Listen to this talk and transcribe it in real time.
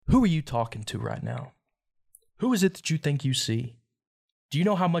Who are you talking to right now? Who is it that you think you see? Do you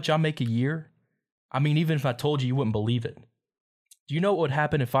know how much I make a year? I mean, even if I told you, you wouldn't believe it. Do you know what would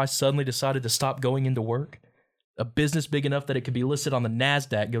happen if I suddenly decided to stop going into work? A business big enough that it could be listed on the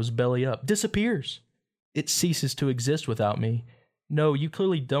NASDAQ goes belly up, disappears. It ceases to exist without me. No, you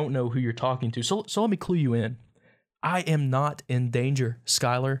clearly don't know who you're talking to, so let me clue you in. I am not in danger,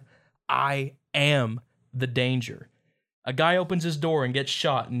 Skylar. I am the danger. A guy opens his door and gets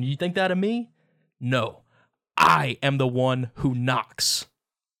shot, and you think that of me? No. I am the one who knocks.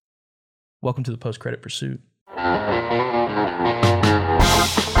 Welcome to the Post-Credit Pursuit. He's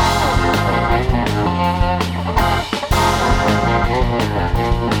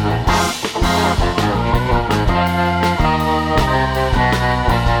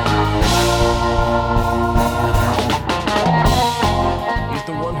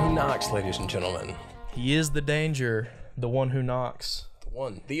the one who knocks, ladies and gentlemen. He is the danger, the one who knocks. The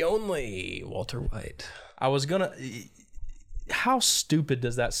one, the only, Walter White. I was gonna... How stupid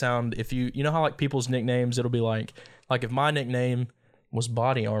does that sound if you know how like people's nicknames, it'll be like if my nickname was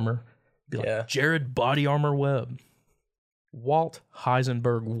Body Armor, it'd be like Jared Body Armor Webb. Walt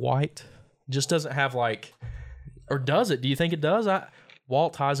Heisenberg White just doesn't have like, or does it? Do you think it does?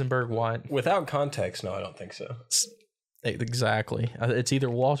 Walt Heisenberg White. Without context, no, I don't think so. Exactly. It's either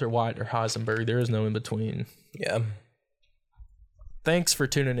Walter White or Heisenberg. There is no in between. Yeah. Thanks for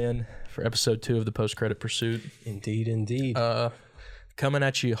tuning in for episode 2 of the Post-Credit Pursuit. Indeed, indeed. Coming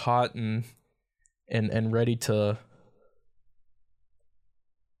at you hot and ready to...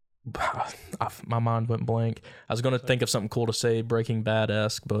 My mind went blank. I was going to think of something cool to say, Breaking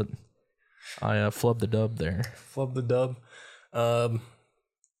Bad-esque, but I flubbed the dub there. Flubbed the dub.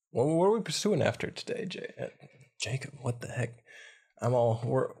 What are we pursuing after today, Jacob? What the heck?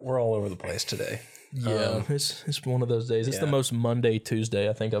 We're all over the place today. Yeah, it's one of those days. It's the most Monday Tuesday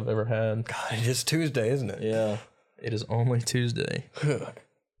I think I've ever had. God, it's Tuesday, isn't it? Yeah, it is only Tuesday.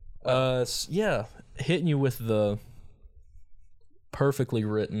 Hitting you with the perfectly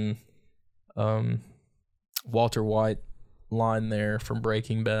written Walter White line there from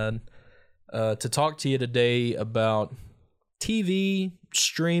Breaking Bad. To talk to you today about TV,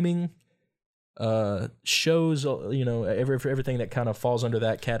 streaming, shows, everything that kind of falls under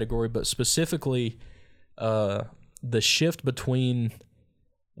that category, but specifically the shift between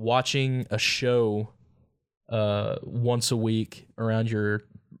watching a show once a week around your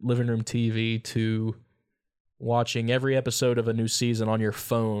living room TV to watching every episode of a new season on your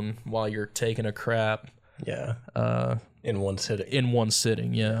phone while you're taking a crap. Yeah. In one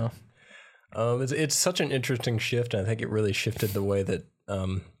sitting. Yeah. It's such an interesting shift, and I think it really shifted the way that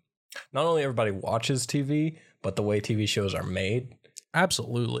not only everybody watches TV, but the way TV shows are made.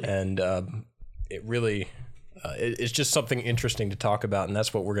 Absolutely. And it really, it's just something interesting to talk about, and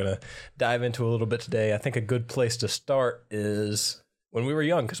that's what we're going to dive into a little bit today. I think a good place to start is when we were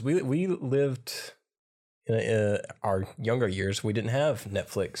young, because we lived in our younger years, we didn't have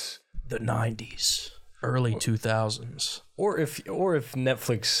Netflix. The 90s, early 2000s. Or if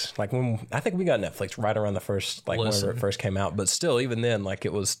Netflix, like when I think we got Netflix right around the first, like whenever it first came out, but still, even then, like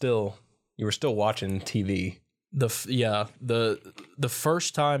it was still, you were still watching TV. The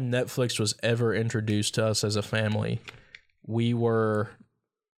first time Netflix was ever introduced to us as a family, we were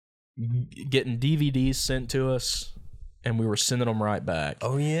getting DVDs sent to us, and we were sending them right back.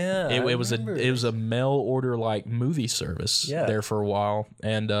 Oh yeah, it was a mail order like movie service there for a while,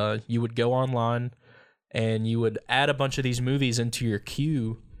 and you would go online. And you would add a bunch of these movies into your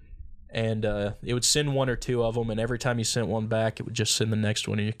queue, and it would send one or two of them, and every time you sent one back, it would just send the next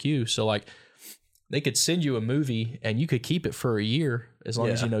one in your queue. So, like, they could send you a movie, and you could keep it for a year, as long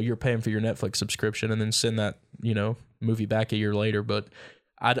as, you're paying for your Netflix subscription, and then send that, movie back a year later. But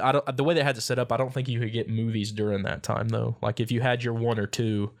I don't, the way they had to set up, I don't think you could get movies during that time, though. Like, if you had your one or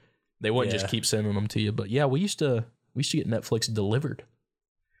two, they wouldn't just keep sending them to you. But, yeah, we used to get Netflix delivered.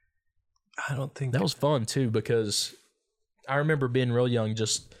 I don't think that was fun too, because I remember being real young,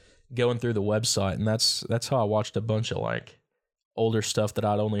 just going through the website, and that's how I watched a bunch of like older stuff that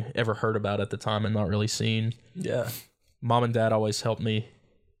I'd only ever heard about at the time and not really seen. Yeah, Mom and Dad always helped me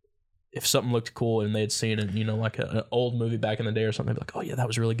if something looked cool and they'd seen it, like an old movie back in the day or something. They'd be like, "Oh yeah, that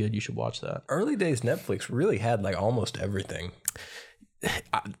was really good. You should watch that." Early days Netflix really had like almost everything.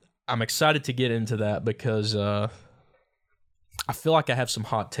 I'm excited to get into that because. I feel like I have some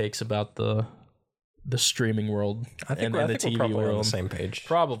hot takes about the streaming world and the TV we're world. On the same page,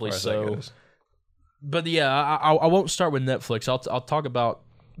 probably so. But yeah, I won't start with Netflix. I'll talk about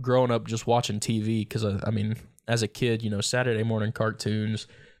growing up just watching TV because I mean, as a kid, Saturday morning cartoons,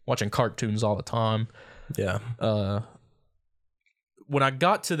 watching cartoons all the time. Yeah. when I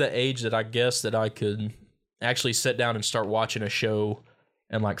got to the age that I guess that I could actually sit down and start watching a show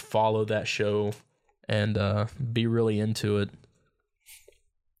and like follow that show and be really into it,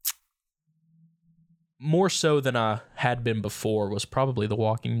 more so than I had been before, was probably The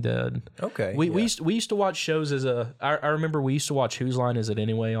Walking Dead. Okay. We used to watch shows as a. I remember we used to watch Whose Line Is It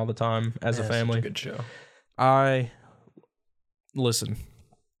Anyway all the time as a family. Such a good show. I listen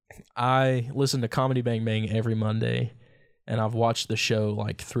to Comedy Bang Bang every Monday, and I've watched the show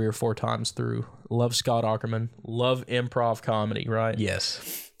like 3 or 4 times through. Love Scott Aukerman. Love improv comedy, right?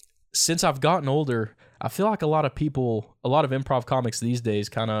 Yes. Since I've gotten older, I feel like a lot of improv comics these days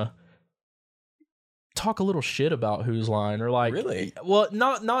kind of talk a little shit about Whose Line, or like, really? Well,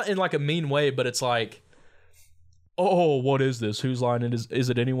 not in like a mean way, but it's like, oh, what is this? Whose line is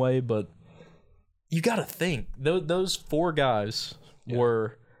it anyway? But you got to think those 4 guys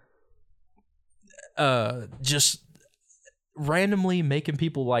were just randomly making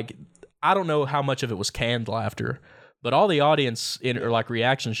people like, I don't know how much of it was canned laughter, but all the audience or like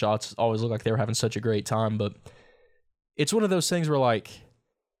reaction shots always looked like they were having such a great time. But it's one of those things where like,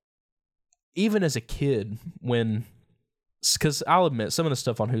 even as a kid, because I'll admit some of the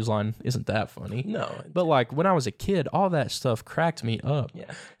stuff on Whose Line isn't that funny. No. But like when I was a kid, all that stuff cracked me up.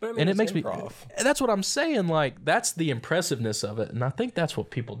 Yeah. But I mean, and it makes improv. me. That's what I'm saying. Like that's the impressiveness of it, and I think that's what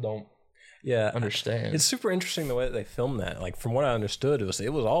people don't understand. It's super interesting the way that they filmed that. Like from what I understood, it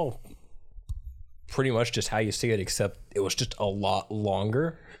was all pretty much just how you see it, except it was just a lot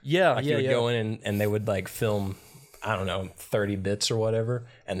longer. Yeah, like you would go in and they would like film, I don't know, 30 bits or whatever,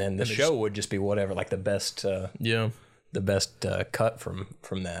 and then the show would just be whatever, like the best cut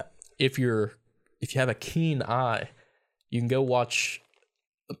from that. If you have a keen eye, you can go watch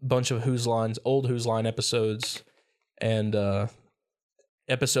a bunch of old Whose Line episodes, and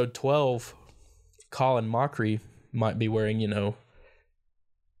episode 12, Colin Mockery might be wearing,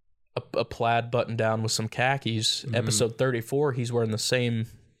 a plaid button down with some khakis. Mm-hmm. Episode 34, he's wearing the same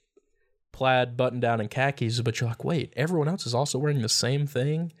plaid button down and khakis, but you're like, wait, everyone else is also wearing the same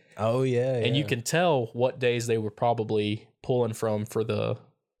thing? Oh yeah. And you can tell what days they were probably pulling from for the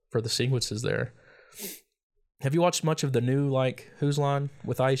sequences there. Have you watched much of the new like Whose Line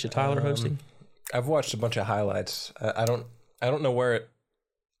with Aisha Tyler hosting? I've watched a bunch of highlights. I don't know where it.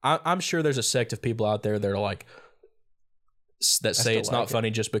 I'm sure there's a sect of people out there that are like that say it's not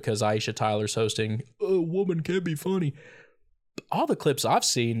funny just because Aisha Tyler's hosting. A woman can be funny. All the clips I've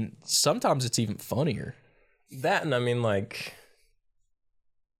seen, sometimes it's even funnier. That, and I mean, like,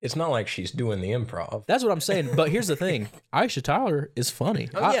 it's not like she's doing the improv. That's what I'm saying. But here's the thing: Aisha Tyler is funny.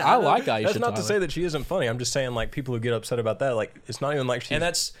 Oh, yeah, I like Aisha Tyler. That's not to say that she isn't funny. I'm just saying, like, people who get upset about that, like, it's not even like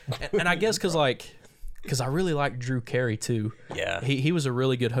she's. And I guess because I really like Drew Carey too. Yeah, he was a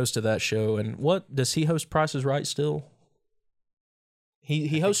really good host of that show. And what does he host? Price is Right still.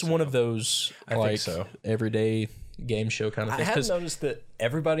 He hosts one of those everyday game show kind of things. I have noticed that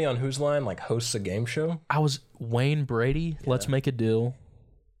everybody on Whose Line like hosts a game show. I was Wayne Brady. Yeah. Let's Make a Deal.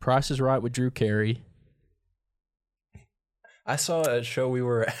 Price is Right with Drew Carey. I saw a show we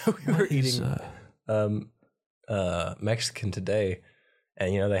were eating Mexican today,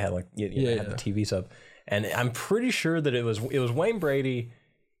 and they had like had the TVs up, and I'm pretty sure that it was Wayne Brady.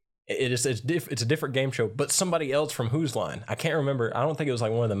 It's a different game show, but somebody else from Whose Line. I can't remember. I don't think it was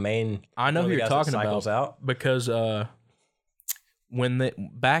like one of the main. I know who you're talking about out. Because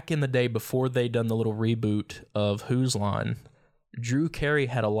back in the day before they done the little reboot of Whose Line, Drew Carey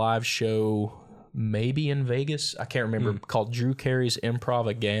had a live show maybe in Vegas. I can't remember, called Drew Carey's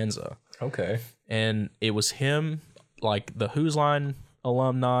Improvaganza. Okay, and it was him, like the Whose Line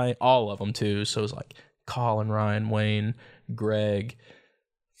alumni, all of them too. So it was like Colin, Ryan, Wayne, Greg.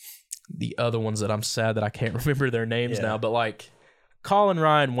 The other ones that I'm sad that I can't remember their names now, but like Colin,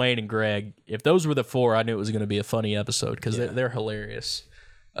 Ryan, Wayne, and Greg, if those were the 4, I knew it was going to be a funny episode because they're hilarious.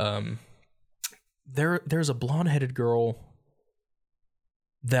 There's a blonde-headed girl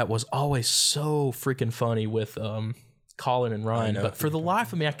that was always so freaking funny with Colin and Ryan, but for the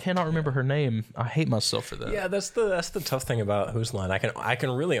life of me, I cannot remember her name. I hate myself for that. Yeah, that's the tough thing about Whose Line. I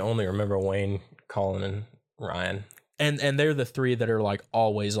can really only remember Wayne, Colin, and Ryan. And they're the 3 that are like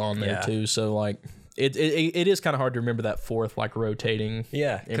always on there too. So like it is kind of hard to remember that 4th like rotating.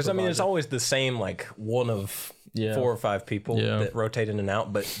 Yeah, because I mean it's always the same like one of 4 or 5 people that rotate in and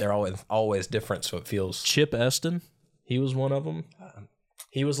out, but they're always different. So it feels. Chip Eston, he was one of them.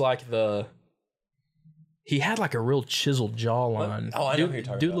 He was like he had like a real chiseled jawline. Oh, I know who you're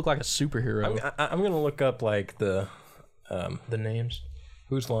talking dude about. Looked like a superhero. I'm gonna look up like the names.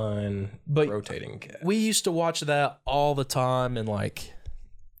 Whose Line rotating cat. We used to watch that all the time, and like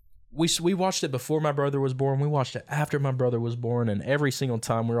we watched it before my brother was born. We watched it after my brother was born, and every single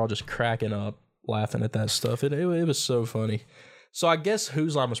time we were all just cracking up, laughing at that stuff. It was so funny. So I guess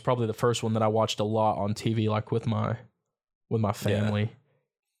Whose Line was probably the first one that I watched a lot on TV, like with my family. Yeah.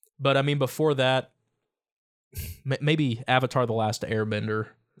 But I mean, before that, maybe Avatar: The Last Airbender.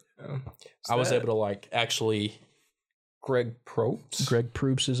 Yeah. I was able to like actually. Greg Proops. Greg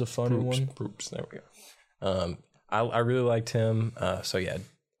Proops is a funny one. Proops. There we go. I really liked him. So yeah,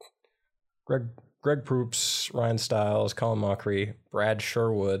 Greg Proops, Ryan Stiles, Colin Mockery, Brad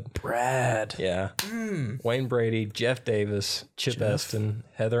Sherwood. Brad. Yeah. Wayne Brady, Jeff Davis, Chip Eston,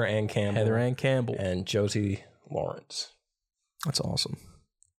 Heather Ann Campbell. And Josie Lawrence. That's awesome.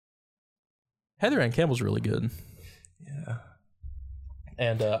 Heather Ann Campbell's really good. Yeah.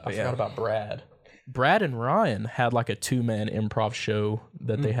 And I forgot about Brad. Brad and Ryan had like a 2-man improv show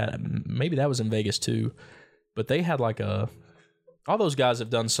that they had. Maybe that was in Vegas too. But they had like all those guys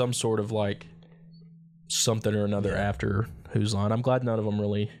have done some sort of like something or another after Whose Line. I'm glad none of them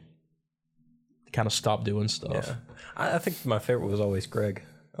really kind of stopped doing stuff. Yeah. I think my favorite was always Greg.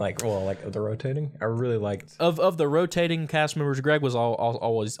 Like the rotating. I really liked of the rotating cast members. Greg was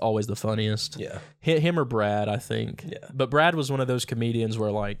always the funniest. Yeah, him or Brad, I think. Yeah, but Brad was one of those comedians where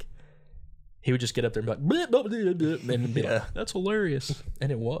like he would just get up there and be like, blip, blip, blip, blip, and be like, that's hilarious,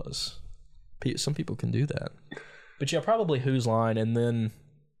 and it was. Some people can do that, but yeah, probably Whose Line, and then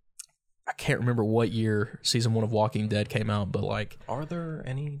I can't remember what year season 1 of Walking Dead came out, but like, are there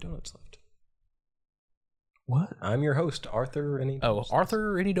any donuts left? What? I'm your host, Arthur. Any donuts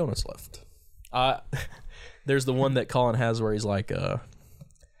Arthur, any donuts left? There's the one that Colin has where he's like a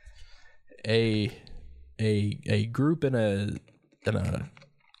group in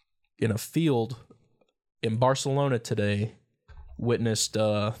a field in Barcelona today witnessed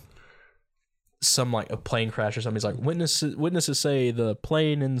some like a plane crash or something. He's like, witnesses say the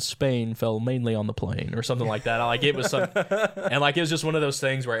plane in Spain fell mainly on the plane or something like that. Like it was and like it was just one of those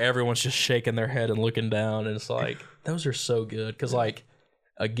things where everyone's just shaking their head and looking down, and it's like those are so good because like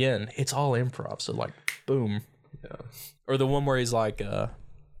again, it's all improv. So like boom, yeah. Or the one where he's like,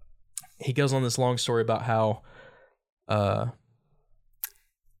 he goes on this long story about how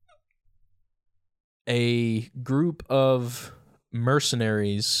a group of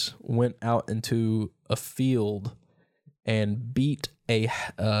mercenaries went out into a field and beat a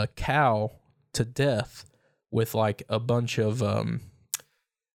cow to death with like a bunch of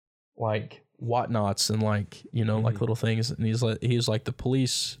like whatnots and like like little things, and he's like the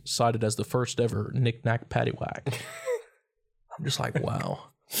police cited as the first ever knick-knack paddywhack. I'm just like, wow.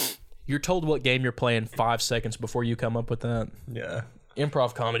 You're told what game you're playing 5 seconds before you come up with that. Yeah,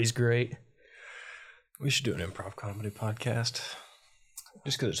 improv comedy's great. We should do an improv comedy podcast.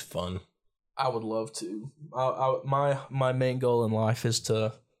 Just because it's fun. I would love to. My main goal in life is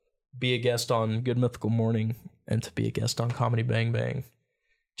to be a guest on Good Mythical Morning and to be a guest on Comedy Bang Bang.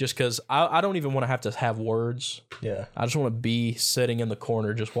 Just because I don't even want to have words. Yeah. I just want to be sitting in the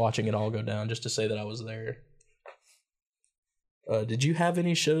corner just watching it all go down just to say that I was there. Did you have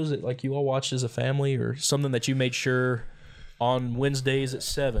any shows that like you all watched as a family or something that you made sure on Wednesdays at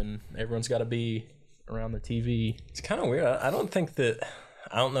 7 everyone's got to be around the TV? It's kind of weird. I don't think that...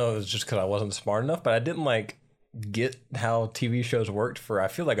 I don't know if it was just because I wasn't smart enough, but I didn't like get how TV shows worked for I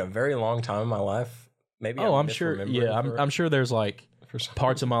feel like a very long time in my life. Maybe I'm sure. Yeah, I'm sure there's like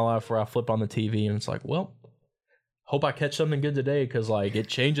parts of my life where I flip on the TV and it's like, well, hope I catch something good today because like it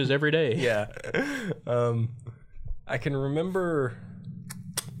changes every day. Yeah. I can remember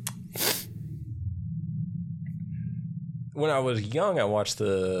when I was young, I watched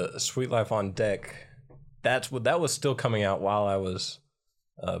the Sweet Life on Deck. That was still coming out while I was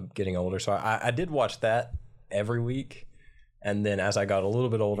getting older. So I did watch that every week. And then as I got a little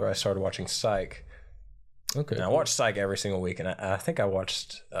bit older, I started watching Psych. Okay. And I watched Psych every single week. And I think I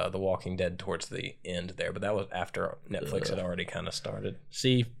watched The Walking Dead towards the end there. But that was after Netflix had already kind of started.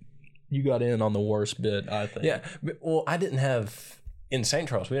 See, you got in on the worst bit, I think. Yeah. Well, I didn't have... In St.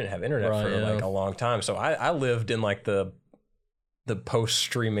 Charles, we didn't have internet for like a long time. So I lived in like the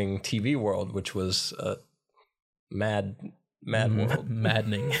post-streaming TV world, which was... mad world.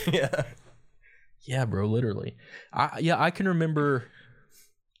 Maddening. Yeah, bro, literally. I can remember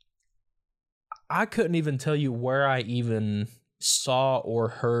I couldn't even tell you where I even saw or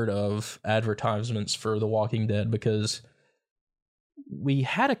heard of advertisements for The Walking Dead because we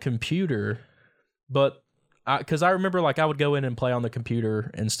had a computer, but because I remember like I would go in and play on the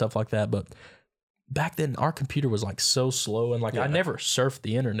computer and stuff like that, but back then our computer was like so slow and like I never surfed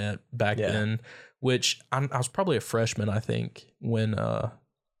the internet back then. Which I was probably a freshman, I think, when The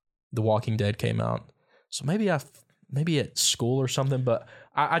Walking Dead came out. So maybe maybe at school or something, but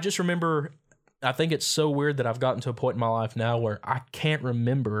I just remember, I think it's so weird that I've gotten to a point in my life now where I can't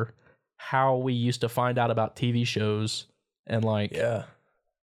remember how we used to find out about TV shows and like, Yeah.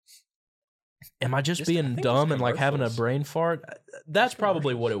 am I just I being think it's dumb and like having a commercials. brain fart? That's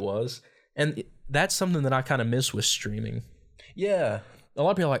probably what it was. And that's something that I kind of miss with streaming. Yeah. A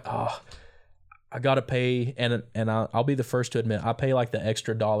lot of people are like, oh, I gotta pay, and I'll be the first to admit I pay like the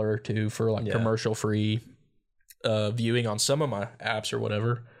extra $1 or $2 for like commercial free viewing on some of my apps or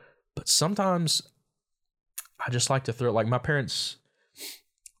whatever. But sometimes I just like to throw, like my parents.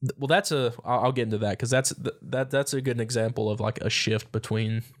 Well, I'll get into that because that's a good example of like a shift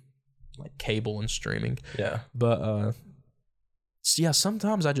between like cable and streaming. Yeah. But yeah,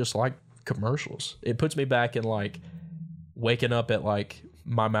 sometimes I just like commercials. It puts me back in like waking up at like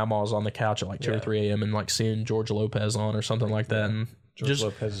my mama's on the couch at like 2 or 3 a.m. and like seeing George Lopez on or something like that, and George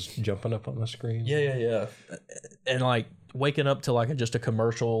Lopez is jumping up on the screen. yeah, and like waking up to like just a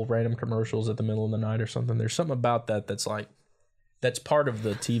commercial, random commercials at the middle of the night or something. There's something about that that's like that's part of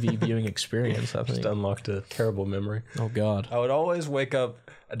the TV viewing experience. I think. Just unlocked a terrible memory. Oh God, I would always wake up.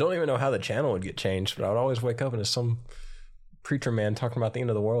 I don't even know how the channel would get changed, but I would always wake up and there's some preacher man talking about the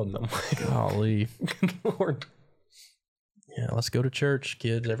end of the world, and I'm like, golly, good Lord. Yeah, let's go to church,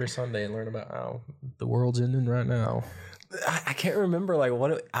 kids, every Sunday and learn about how the world's ending right now. I can't remember like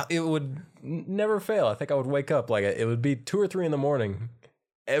what it would never fail. I think I would wake up like it would be 2 or 3 in the morning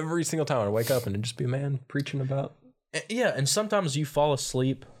every single time. I'd wake up and it'd just be a man preaching about. Yeah, and sometimes you fall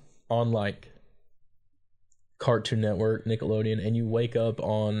asleep on like Cartoon Network, Nickelodeon, and you wake up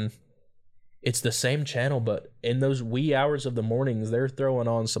on it's the same channel, but in those wee hours of the mornings, they're throwing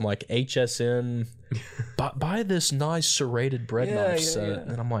on some like HSN. Buy this nice serrated bread knife set,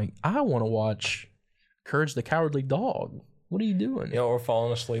 and I'm like, I want to watch Courage the Cowardly Dog. What are you doing? You know, or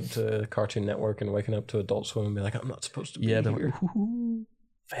falling asleep to Cartoon Network and waking up to Adult Swim and be like, I'm not supposed to be here. Like, ooh,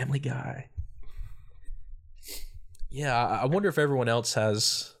 Family Guy. Yeah, I wonder if everyone else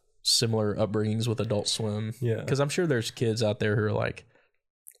has similar upbringings with Adult Swim. Yeah, because I'm sure there's kids out there who are like,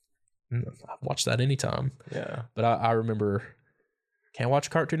 I watch that anytime. Yeah, but I remember can't watch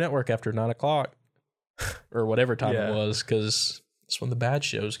Cartoon Network after 9 o'clock or whatever time it was because it's when the bad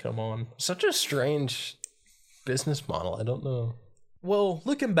shows come on. Such a strange business model. I don't know. Well,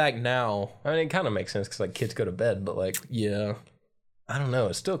 looking back now, I mean, it kind of makes sense because like kids go to bed, but like, yeah, I don't know.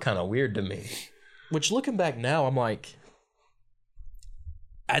 It's still kind of weird to me. Which looking back now, I'm like,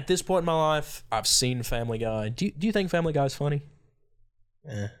 at this point in my life, I've seen Family Guy. Do you think Family Guy is funny?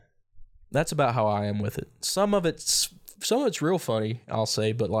 Yeah. That's about how I am with it. Some of it's real funny, I'll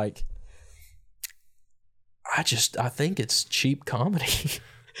say, but like I think it's cheap comedy.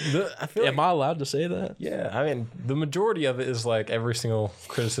 Am I allowed to say that? Yeah, I mean, the majority of it is like every single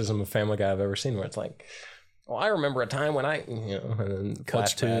criticism of Family Guy I've ever seen where it's like, well, I remember a time when I, you know, and then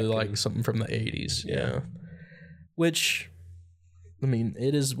cuts to like something from the 80s. Yeah. Which, I mean,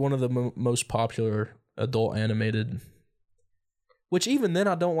 it is one of the most popular adult animated. Which even then,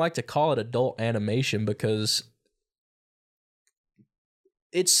 I don't like to call it adult animation because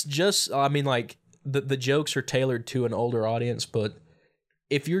it's just, I mean, like, the jokes are tailored to an older audience, but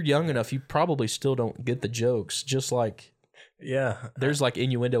if you're young enough, you probably still don't get the jokes. Just like, there's like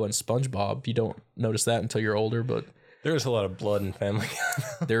innuendo in SpongeBob. You don't notice that until you're older, but there's a lot of blood in Family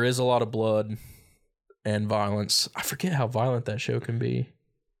Guy. There is a lot of blood and violence. I forget how violent that show can be.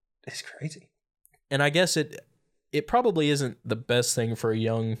 It's crazy. And I guess it probably isn't the best thing for a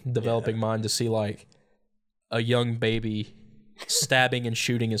young developing mind to see like a young baby stabbing and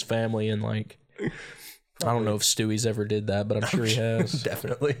shooting his family and like I don't know if Stewie's ever did that, but I'm sure he has.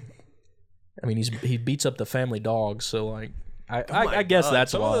 Definitely. I mean, he beats up the family dog, so like I guess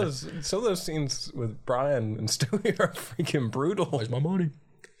that's why. Some of those scenes with Brian and Stewie are freaking brutal. Where's my money?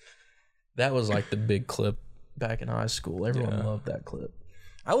 That was like the big clip back in high school. Everyone loved that clip.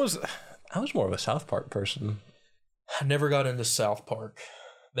 I was more of a South Park person. I never got into South Park.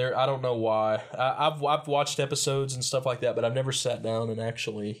 I don't know why. I've watched episodes and stuff like that, but I've never sat down and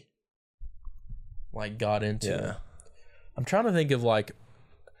actually like got into it. I'm trying to think of like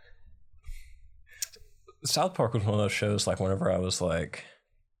South Park was one of those shows like whenever I was like,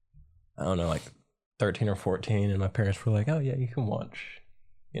 I don't know, like 13 or 14 and my parents were like, oh yeah, you can watch,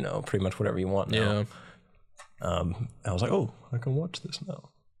 you know, pretty much whatever you want now. I was like, oh, I can watch this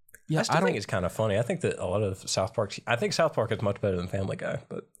now. Yeah, I still think it's kind of funny. I think that a lot of South Park is much better than Family Guy,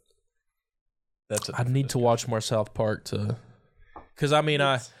 but I need to watch more South Park because I mean,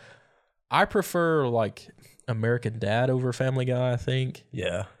 I prefer like American Dad over Family Guy. I think.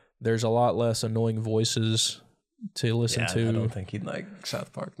 Yeah, there's a lot less annoying voices to listen to. I don't think he'd like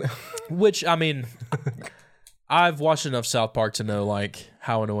South Park though. Which I mean, I've watched enough South Park to know like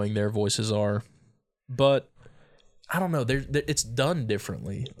how annoying their voices are, but I don't know. It's done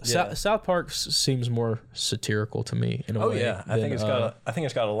differently. Yeah. South Park seems more satirical to me in a way. Yeah, I think it's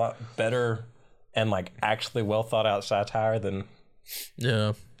got a lot better and like actually well thought out satire than.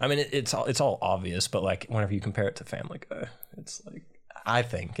 Yeah. I mean, it's all obvious, but like whenever you compare it to Family Guy, it's like I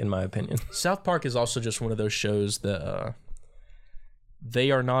think, in my opinion, South Park is also just one of those shows that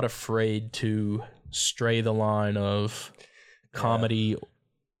they are not afraid to stray the line of comedy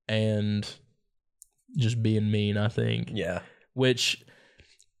and just being mean, I think. Yeah. Which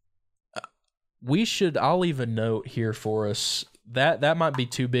I'll leave a note here for us. That might be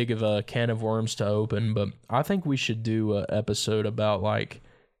too big of a can of worms to open, but I think we should do an episode about like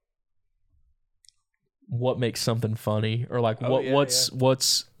what makes something funny, or like what's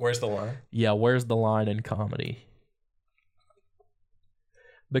where's the line? Yeah, where's the line in comedy?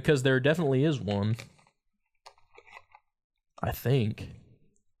 Because there definitely is one. I think.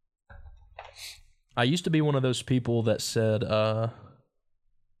 I used to be one of those people that said,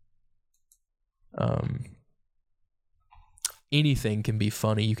 anything can be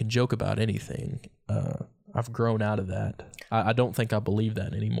funny. You can joke about anything. I've grown out of that. I don't think I believe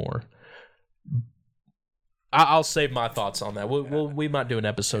that anymore. I'll save my thoughts on that. We might do an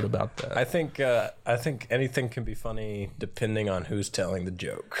episode about that. I think anything can be funny depending on who's telling the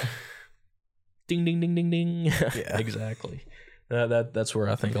joke. Ding ding ding ding ding. Yeah, exactly. That's where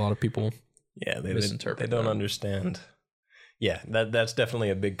I think a lot of people misinterpret. They don't understand. Yeah, that's definitely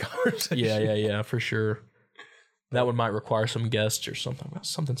a big conversation. Yeah, for sure. That one might require some guests or something.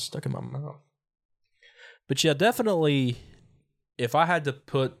 Something stuck in my mouth. But yeah, definitely, if I had to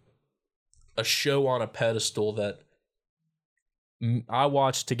put a show on a pedestal that I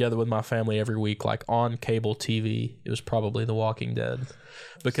watched together with my family every week, like on cable TV, it was probably The Walking Dead,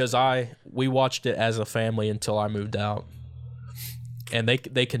 because we watched it as a family until I moved out, and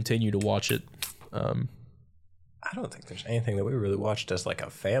they continue to watch it. I don't think there's anything that we really watched as like a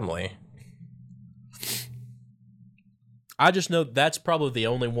family. I just know that's probably the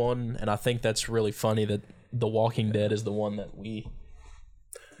only one, and I think that's really funny that The Walking Dead is the one that we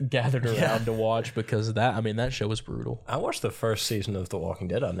gathered around to watch, because that show was brutal. I watched the first season of The Walking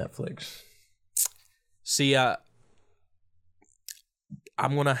Dead on Netflix. See, I'm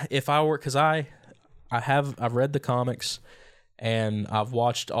gonna, if I were, because I've read the comics and I've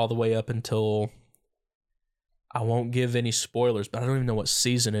watched all the way up until, I won't give any spoilers, but I don't even know what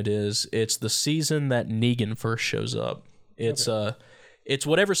season it is. It's the season that Negan first shows up. It's it's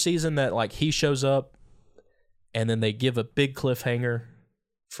whatever season that like he shows up, and then they give a big cliffhanger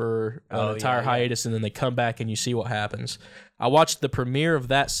for an entire hiatus, and then they come back and you see what happens. I watched the premiere of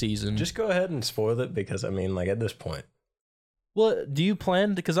that season. Just go ahead and spoil it, because I mean, like, at this point. Well, do you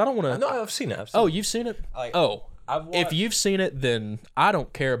plan? Because I don't want to. No, I've seen it. You've seen it? If you've seen it, then I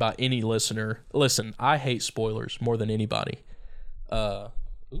don't care about any listener. Listen, I hate spoilers more than anybody. I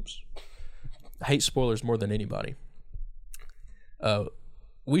hate spoilers more than anybody.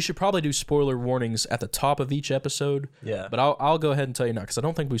 We should probably do spoiler warnings at the top of each episode. Yeah. But I'll go ahead and tell you now, because I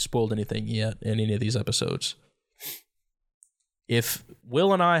don't think we've spoiled anything yet in any of these episodes. If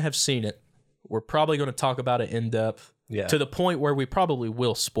Will and I have seen it, we're probably going to talk about it in depth. Yeah. To the point where we probably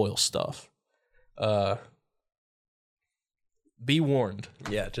will spoil stuff. Be warned.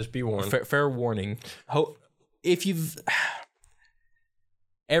 Yeah, just be warned. Fair warning. If you've...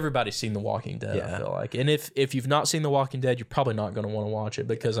 Everybody's seen The Walking Dead, I feel like. And if you've not seen The Walking Dead, you're probably not going to want to watch it,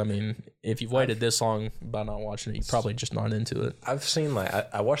 because, I mean, if you've waited this long by not watching it, you're probably just not into it. I've seen, like,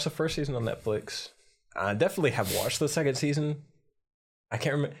 I watched the first season on Netflix. I definitely have watched the second season. I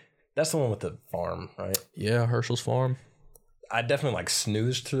can't remember. That's the one with the farm, right? Yeah, Herschel's Farm. I definitely, like,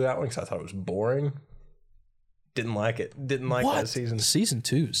 snoozed through that one because I thought it was boring. Didn't like it. Didn't like that season. Season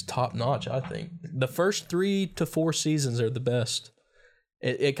 2 is top notch, I think. The first 3 to 4 seasons are the best.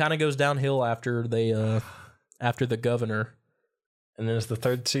 It kind of goes downhill after after the governor. And then is the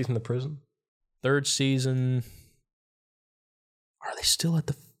third season the prison? Third season. Are they still at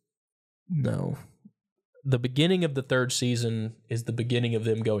the? No. The beginning of the third season is the beginning of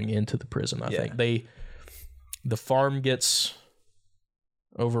them going into the prison. I think the farm gets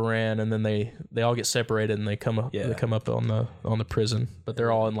overran, and then they all get separated, and they come up on the prison, but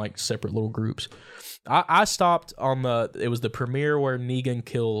they're all in like separate little groups. I stopped on it was the premiere where Negan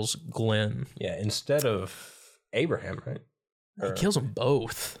kills Glenn. Yeah, instead of Abraham, right? He kills them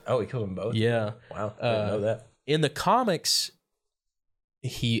both. Oh, he killed them both? Yeah. Wow, I didn't know that. In the comics,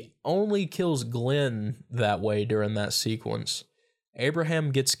 he only kills Glenn that way during that sequence.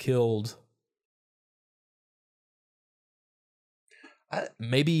 Abraham gets killed.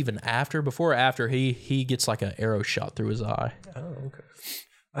 Maybe even before or after, he gets like an arrow shot through his eye. Oh, okay.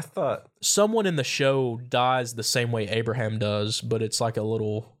 I thought Someone in the show dies the same way Abraham does, but it's like a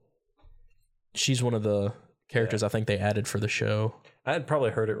little... She's one of the characters I think they added for the show. I had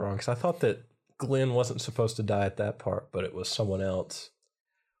probably heard it wrong because I thought that Glenn wasn't supposed to die at that part, but it was someone else.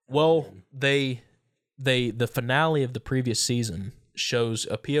 Well, the finale of the previous season shows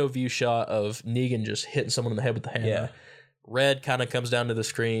a POV shot of Negan just hitting someone in the head with the hammer. Yeah. Red kind of comes down to the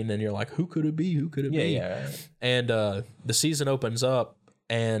screen, and you're like, who could it be? Who could it be? Yeah. And the season opens up,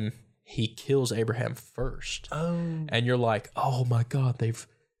 and he kills Abraham first. Oh. And you're like, oh my God,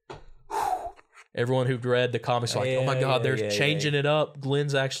 everyone who've read the comics like, oh my God, they're changing it up.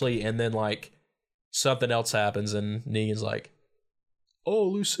 Glenn's actually, and then like something else happens, and Negan's like, oh,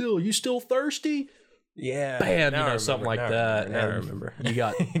 Lucille, you still thirsty? Yeah. Bam, something like that. Now I remember. You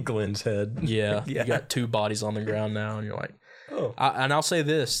got Glenn's head. Yeah, you got two bodies on the ground now, and you're like, oh. And I'll say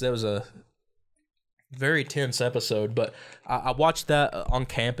this: that was a very tense episode, but I watched that on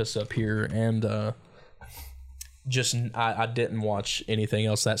campus up here, and I didn't watch anything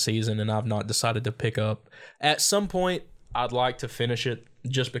else that season, and I've not decided to pick up. At some point, I'd like to finish it,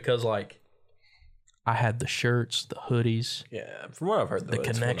 just because like I had the shirts, the hoodies. Yeah, from what I've heard, the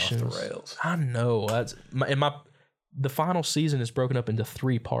connections. Off the rails. I know the final season is broken up into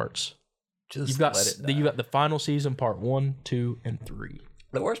 3 parts. You've got the final season, part 1, 2, and 3.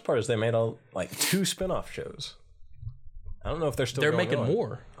 The worst part is they made 2 spinoff shows. I don't know if they're still. They're making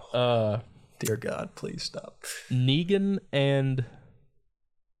more. Dear God, please stop. Negan and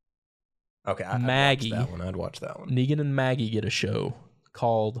Maggie. I'd watch that one. Negan and Maggie get a show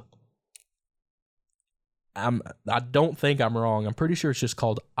called. I don't think I'm wrong. I'm pretty sure it's just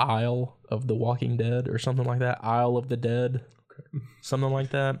called Isle of the Walking Dead or something like that. Isle of the Dead, something like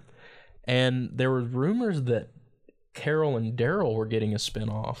that. And there were rumors that Carol and Daryl were getting a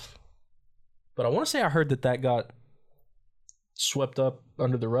spinoff, but I want to say I heard that got swept up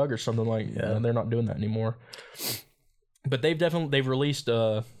under the rug or something like. They're not doing that anymore. But they've released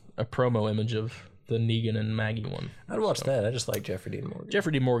a promo image of the Negan and Maggie one. I'd watch that. I just like Jeffrey Dean Morgan.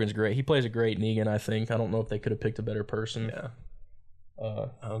 Jeffrey Dean Morgan's great. He plays a great Negan, I think. I don't know if they could have picked a better person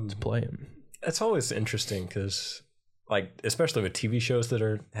to play him. It's always interesting because, especially with TV shows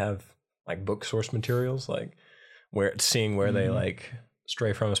that have book source materials, where they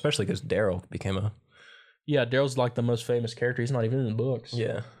stray from, especially because Daryl became a... Yeah, Daryl's the most famous character. He's not even in the books.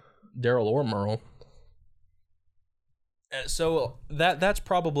 Yeah. Daryl or Merle. So that's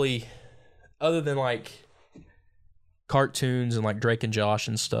probably... Other than cartoons and Drake and Josh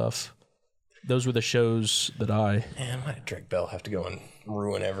and stuff, those were the shows that I... Man, why did Drake Bell have to go and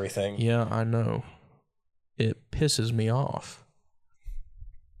ruin everything? Yeah, I know. It pisses me off.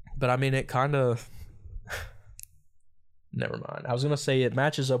 But I mean, it kind of... Never mind. I was going to say it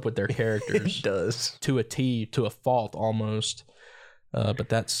matches up with their characters. It does. To a T, to a fault almost. But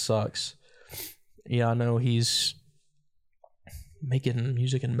that sucks. Yeah, I know he's... making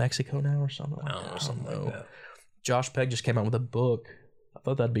music in Mexico now or something like that. Something like that. Josh Peck just came out with a book. I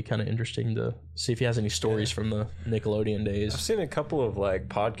thought that'd be kind of interesting to see if he has any stories from the Nickelodeon days. I've seen a couple of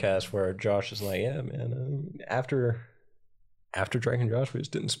podcasts where Josh is yeah, man, after Drake and Josh, we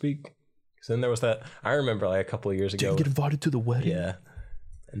just didn't speak. So then there was that, I remember a couple of years ago. Didn't get invited to the wedding. Yeah.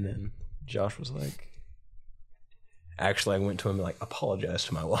 And then Josh was actually I went to him and apologized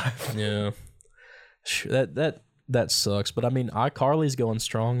to my wife. Yeah. That sucks, but I mean, iCarly's going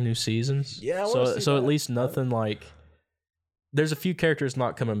strong, new seasons. Yeah, so at least nothing there's a few characters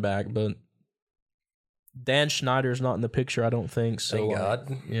not coming back, but Dan Schneider's not in the picture, I don't think. So thank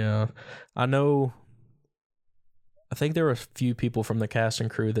God. Yeah, I think there were a few people from the cast and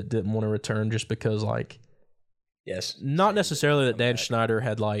crew that didn't want to return just because yes, not necessarily that Dan Schneider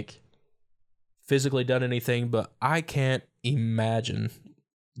had physically done anything, but I can't imagine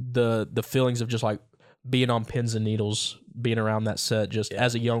the feelings of just being on pins and needles, being around that set, just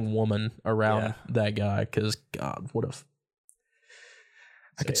as a young woman around that guy. Because God, what if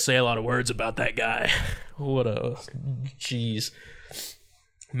I could say a lot of words about that guy? What a jeez,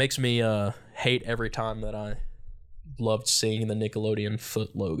 makes me hate every time that I loved seeing the Nickelodeon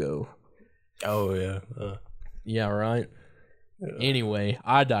foot logo. Oh yeah, yeah, right. Yeah. Anyway,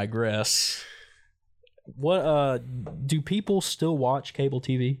 I digress. What do people still watch cable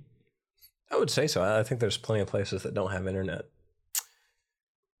TV? I would say so. I think there's plenty of places that don't have internet.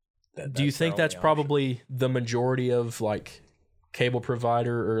 Do you think that's probably the majority of cable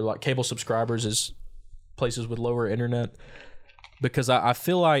provider or cable subscribers is places with lower internet? Because I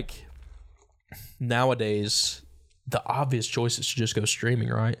feel like nowadays the obvious choice is to just go streaming,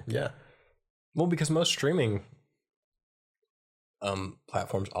 right? Yeah. Well, because most streaming,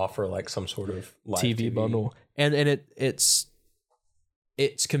 platforms offer like some sort of live TV bundle, and it's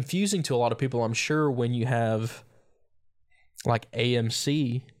confusing to a lot of people. I'm sure when you have like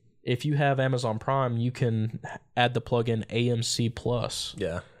AMC, if you have Amazon Prime, you can add the plugin AMC Plus,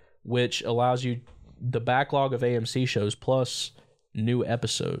 which allows you the backlog of AMC shows plus new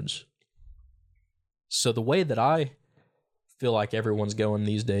episodes. So the way that I feel like everyone's going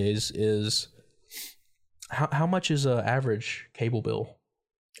these days is how much is an average cable bill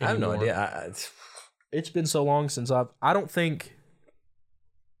anymore? I have no idea. It's been so long since I don't think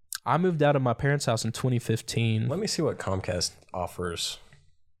I moved out of my parents' house in 2015. Let me see what Comcast offers,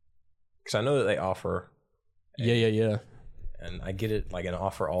 because I know that they offer. Yeah. And I get it like an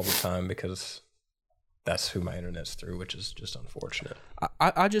offer all the time because that's who my internet's through, which is just unfortunate.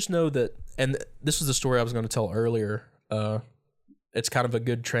 I just know that, and this was the story I was going to tell earlier. It's kind of a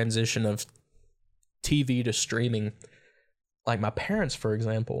good transition of TV to streaming. Like my parents, for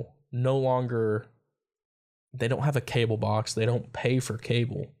example, no longer, they don't have a cable box. They don't pay for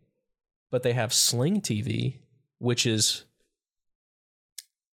cable, but they have Sling TV, which is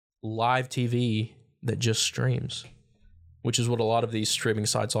live TV that just streams, which is what a lot of these streaming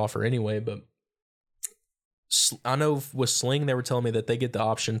sites offer anyway. But I know with Sling, they were telling me that they get the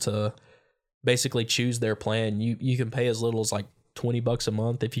option to basically choose their plan. You can pay as little as like $20 a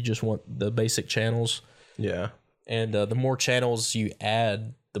month if you just want the basic channels. Yeah. And the more channels you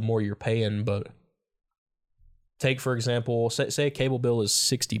add, the more you're paying. But take, for example, say a cable bill is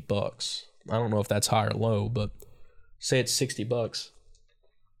 $60. I don't know if that's high or low, but say it's $60.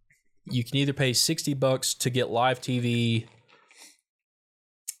 You can either pay $60 to get live TV,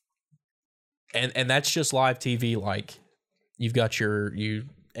 and that's just live TV. Like you've got your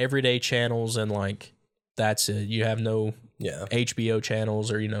everyday channels, and like that's it. You have no HBO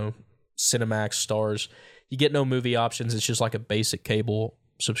channels or Cinemax, Stars. You get no movie options. It's just like a basic cable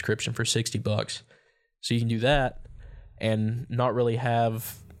subscription for $60. So you can do that and not really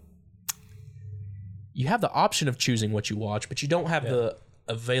have. You have the option of choosing what you watch, but you don't have the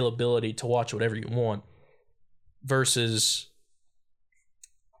availability to watch whatever you want. Versus,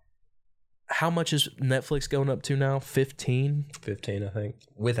 how much is Netflix going up to now? 15? 15, I think.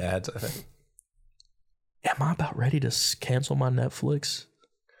 With ads, I think. Am I about ready to cancel my Netflix?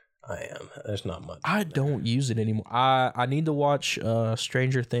 I am. There's not much. I don't use it anymore. I need to watch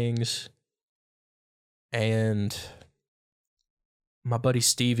Stranger Things, and my buddy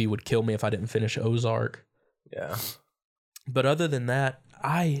Stevie would kill me if I didn't finish Ozark. Yeah. But other than that,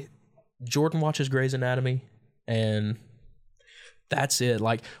 Jordan watches Grey's Anatomy, and that's it.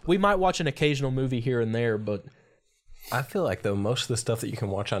 Like, we might watch an occasional movie here and there, but I feel like though most of the stuff that you can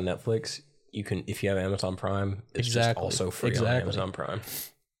watch on Netflix, you can, if you have Amazon Prime, it's just also free on Amazon Prime.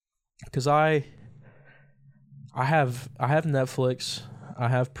 Because I have Netflix, I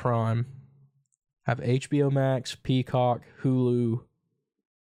have Prime, I have HBO Max, Peacock, Hulu,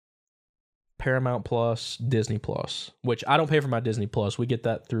 Paramount Plus, Disney Plus, which I don't pay for my Disney Plus. We get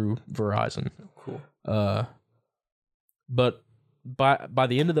that through Verizon. Cool. But by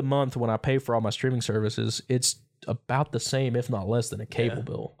the end of the month, when I pay for all my streaming services, it's about the same, if not less, than a cable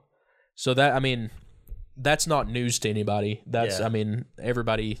bill. So that's not news to anybody.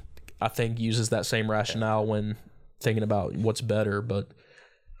 Everybody, I think, uses that same rationale when thinking about what's better. But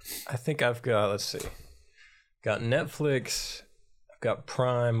I think I've got, got Netflix, I've got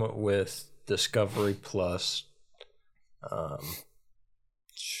Prime with Discovery Plus,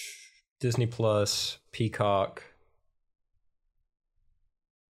 Disney Plus, Peacock.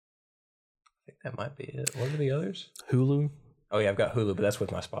 I think that might be it. What are the others? Hulu. Oh yeah, I've got Hulu, but that's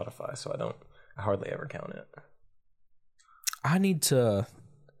with my Spotify, so I hardly ever count it. I need to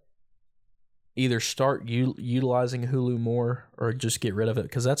either start utilizing Hulu more or just get rid of it,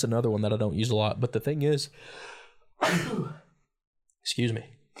 because that's another one that I don't use a lot. But the thing is, excuse me,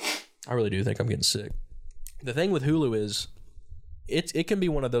 I really do think I'm getting sick. The thing with Hulu is it can be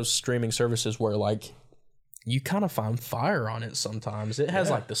one of those streaming services where like you kind of find fire on it sometimes. It has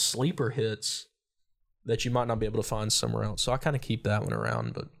like the sleeper hits that you might not be able to find somewhere else. So I kind of keep that one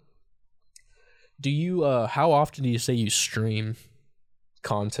around. But do you how often do you say you stream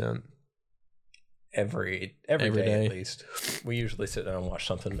content? Every day at least. We usually sit down and watch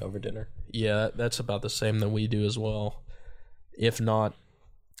something over dinner. Yeah, that's about the same that we do as well. If not,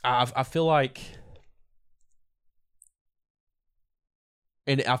 I feel like,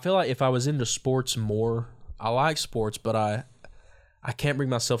 and I feel like if I was into sports more, I like sports, but I can't bring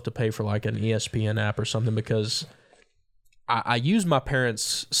myself to pay for like an ESPN app or something, because I use my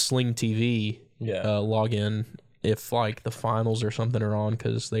parents' Sling TV login if like the finals or something are on,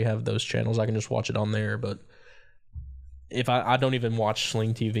 because they have those channels. I can just watch it on there. But if I don't even watch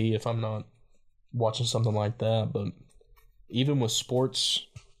Sling TV if I'm not watching something like that. But even with sports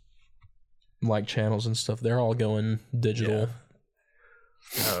like channels and stuff, they're all going digital.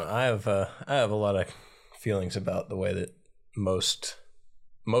 Yeah. I don't know. I have a lot of feelings about the way that most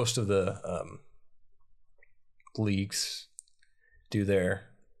of the leagues do their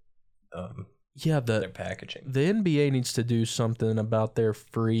their packaging. The NBA needs to do something about their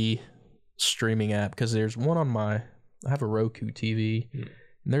free streaming app, because there's one on I have a Roku TV, and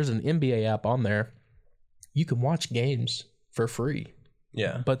there's an NBA app on there. You can watch games for free.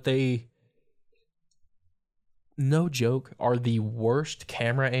 Yeah. But they, no joke, are the worst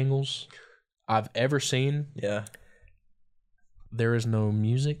camera angles I've ever seen. Yeah. There is no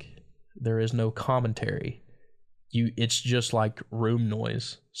music. There is no commentary. It's just like room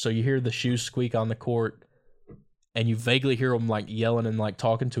noise. So you hear the shoes squeak on the court, and you vaguely hear them like yelling and like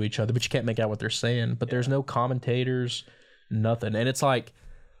talking to each other, but you can't make out what they're saying. But there's no commentators, nothing. And it's like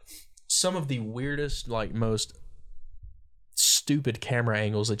some of the weirdest, like most stupid camera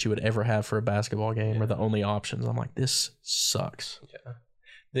angles that you would ever have for a basketball game are the only options. I'm like, this sucks. Yeah.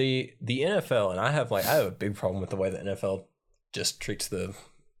 The NFL, and I have a big problem with the way the NFL just treats the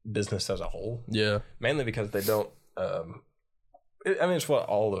business as a whole. Yeah. Mainly because they don't it's what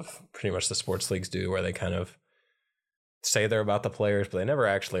all of pretty much the sports leagues do, where they kind of say they're about the players, but they never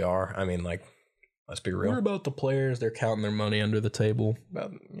actually are. I mean, like, let's be real. We're about the players. They're counting their money under the table.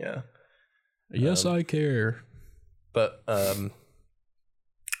 Yeah. Yes, I care. But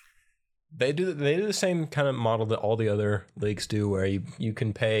they do the same kind of model that all the other leagues do, where you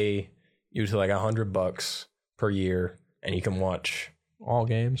can pay usually like $100 per year, and you can watch all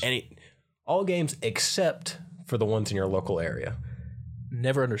games. All games except for the ones in your local area.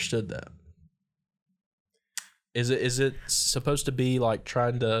 Never understood that. Is it supposed to be like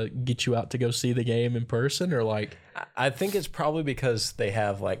trying to get you out to go see the game in person, or like? I think it's probably because they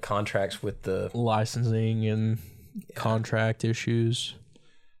have like contracts with the licensing and contract issues.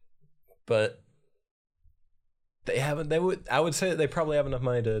 But they haven't. I would say that they probably have enough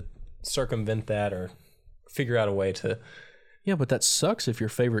money to circumvent that or figure out a way to. Yeah, but that sucks if your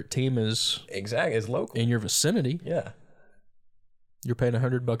favorite team is local in your vicinity. Yeah, you're paying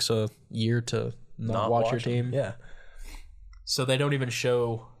 $100 a year to not watch your team. Yeah, so they don't even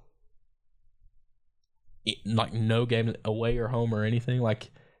show like no game away or home or anything, like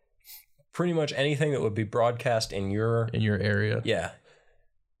pretty much anything that would be broadcast in your area. Yeah,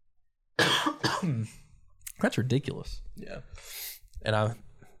 that's ridiculous. Yeah, and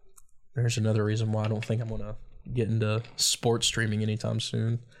there's another reason why I don't think I'm gonna get into sports streaming anytime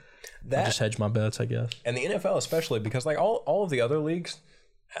soon. I just hedge my bets, I guess. And the NFL especially, because like all of the other leagues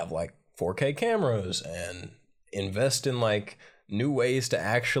have like 4K cameras and invest in like new ways to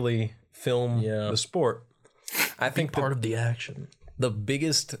actually film the sport. I think part of the action. The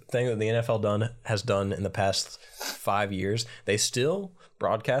biggest thing that the NFL has done in the past 5 years, they still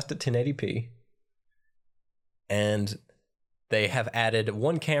broadcast at 1080p, and they have added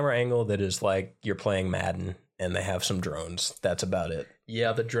one camera angle that is like you're playing Madden, and they have some drones. That's about it.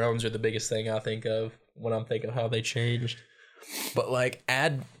 Yeah, the drones are the biggest thing I think of when I'm thinking of how they changed. But like,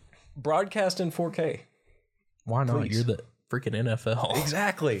 add broadcast in 4K. Why not? Please. You're the freaking NFL.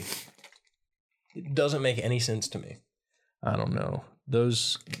 Exactly. It doesn't make any sense to me. I don't know.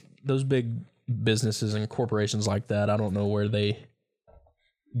 Those big businesses and corporations like that, I don't know where they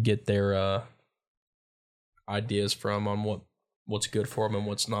get their ideas from on what's good for them and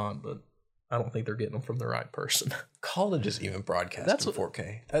what's not, but I don't think they're getting them from the right person. Colleges even broadcast in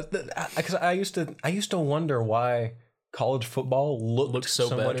 4K. Because I used to wonder why college football looked so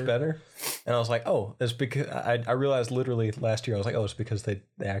much better, and I was like, oh, it's because I realized literally last year I was like, oh, it's because they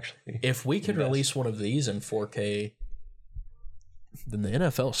actually. If we could release one of these in 4K, then the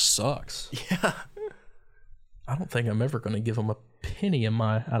NFL sucks. Yeah, I don't think I'm ever going to give them a penny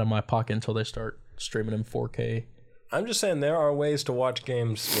out of my pocket until they start streaming in 4K. I'm just saying there are ways to watch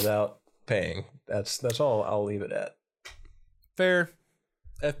games without paying. That's all I'll leave it at. Fair.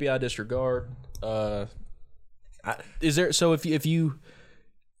 FBI disregard. Is there, so if you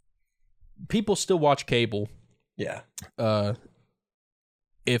people still watch cable. Yeah.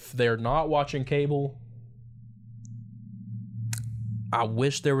 If they're not watching cable, I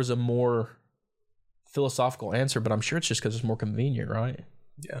wish there was a more philosophical answer, but I'm sure it's just because it's more convenient, right?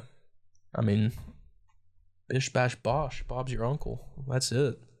 Yeah. I mean, bish bash bosh, Bob's your uncle. That's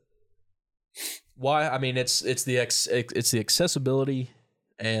it. Why? I mean, it's the accessibility,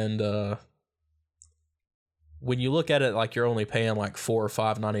 and when you look at it, like you're only paying like $4 or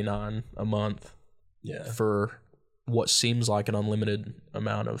 $5.99 a month, for what seems like an unlimited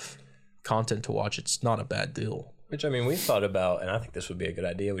amount of content to watch. It's not a bad deal. Which, I mean, we thought about, and I think this would be a good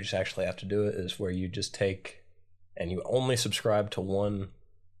idea. We just actually have to do it, is where you just take and you only subscribe to one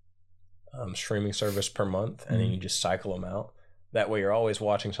streaming service per month, and then you just cycle them out. That way you're always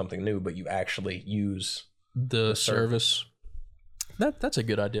watching something new, but you actually use the service. That's a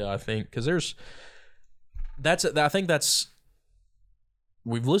good idea, I think, because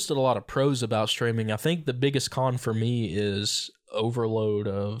we've listed a lot of pros about streaming. I think the biggest con for me is overload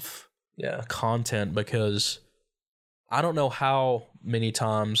of content, because I don't know how many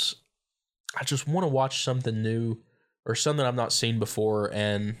times I just want to watch something new or something I've not seen before,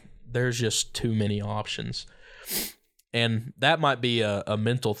 and there's just too many options. And that might be a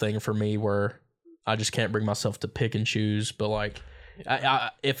mental thing for me where I just can't bring myself to pick and choose. But like,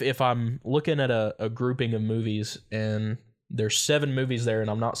 if I'm looking at a grouping of movies and there's 7 movies there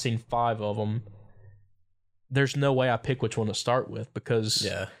and I'm not seeing 5 of them, there's no way I pick which one to start with, because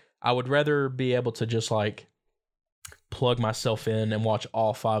I would rather be able to just like plug myself in and watch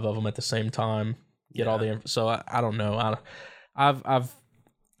all 5 of them at the same time, get all the so I don't know.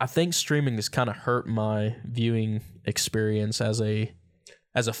 I think streaming has kind of hurt my viewing experience as a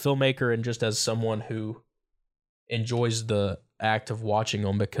filmmaker and just as someone who enjoys the act of watching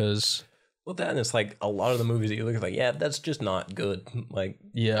them, because that, and it's like a lot of the movies that you look at, like, that's just not good. Like,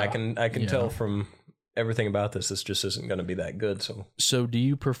 I can tell from everything about this just isn't going to be that good. So do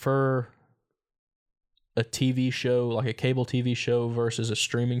you prefer a TV show, like a cable TV show, versus a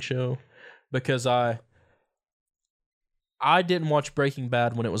streaming show? Because I didn't watch Breaking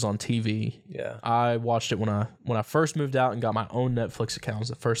Bad when it was on TV. Yeah. I watched it when I first moved out and got my own Netflix account. It was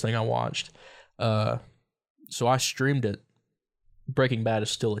the first thing I watched. So I streamed it. Breaking Bad is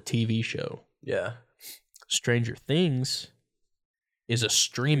still a TV show. Yeah. Stranger Things is a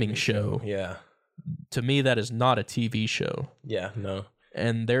streaming show. Yeah. To me, that is not a TV show. Yeah, no.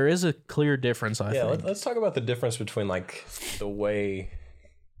 And there is a clear difference, I think. Yeah, let's talk about the difference between, like, the way...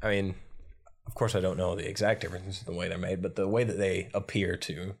 I mean, of course I don't know the exact difference in the way they're made, but the way that they appear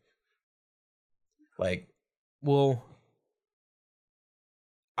to, like... Well,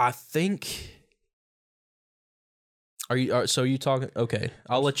 I think... Are you talking? Okay,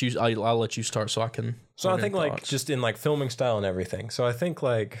 I'll let you start so I can... So I think, like, just in, like, filming style and everything. So I think,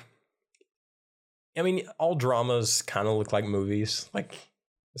 like... I mean, all dramas kind of look like movies. Like,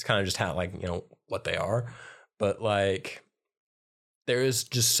 it's kind of just how, like, you know, what they are. But, like, there is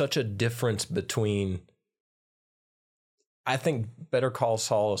just such a difference between... I think Better Call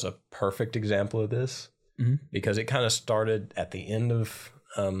Saul is a perfect example of this. Mm-hmm. Because it kind of started at the end of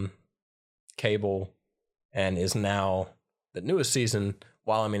cable and is now the newest season,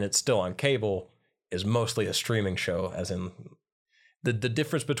 while, I mean, it's still on cable, is mostly a streaming show, as in the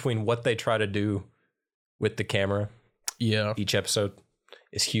difference between what they try to do with the camera, each episode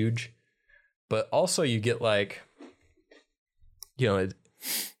is huge. But also you get, like, you know,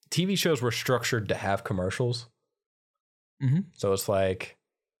 TV shows were structured to have commercials. Mm-hmm. So it's like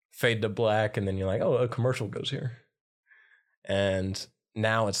fade to black, and then you're like, oh, a commercial goes here. And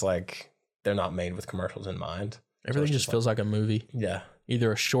now it's like they're not made with commercials in mind. Everything just feels like a movie. Yeah.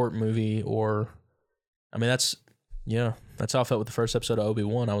 Either a short movie or... I mean, that's how I felt with the first episode of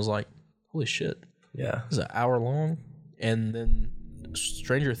Obi-Wan. I was like, holy shit. Yeah. This is an hour long. And then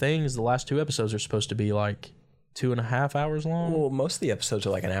Stranger Things, the last 2 episodes are supposed to be like 2.5 hours long. Well, most of the episodes are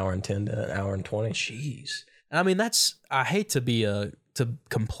like an hour and 10 to an hour and 20. Jeez. I mean, I hate to be to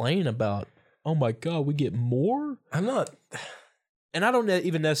complain about, oh my God, we get more? I'm not... And I don't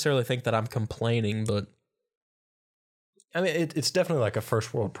even necessarily think that I'm complaining, but... I mean, it's definitely like a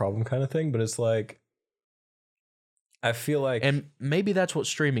first world problem kind of thing, but it's like... I feel like... And maybe that's what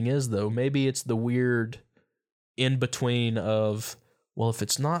streaming is, though. Maybe it's the weird in-between of, well, if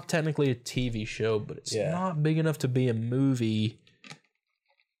it's not technically a TV show, but it's not big enough to be a movie,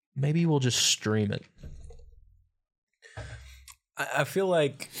 maybe we'll just stream it. I feel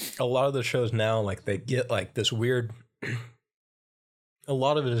like a lot of the shows now, like, they get, like, this weird... A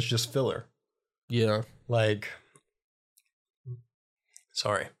lot of it is just filler. Yeah. Like...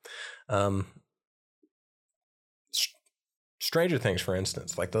 Sorry. Stranger Things, for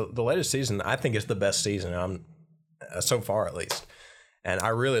instance, like the latest season, I think is the best season so far, at least, and I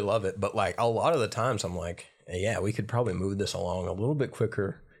really love it. But like a lot of the times, I'm like, yeah, we could probably move this along a little bit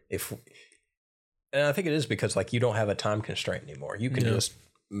quicker and I think it is because like you don't have a time constraint anymore. You can just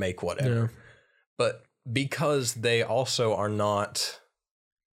make whatever. Yeah. But because they also are not,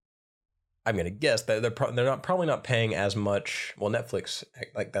 I'm gonna guess that they're probably not paying as much. Well, Netflix,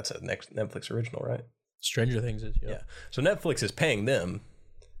 like that's a Netflix original, right? Stranger Things is, yeah. So Netflix is paying them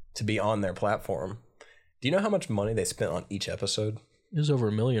to be on their platform. Do you know how much money they spent on each episode? It was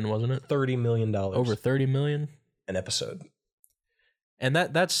over $1 million, wasn't it? $30 million. Over $30 million? an episode. And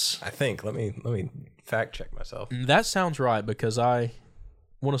that's I think. Let me fact check myself. that sounds right, because I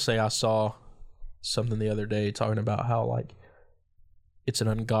want to say I saw something the other day talking about how like it's an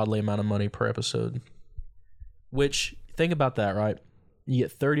ungodly amount of money per episode. Which, think about that, right? You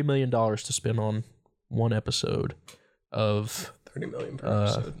get $30 million to spend on one episode of $30 million per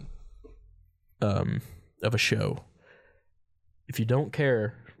episode. Of a show. If you don't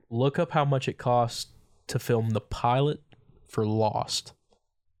care, look up how much it costs to film the pilot for Lost.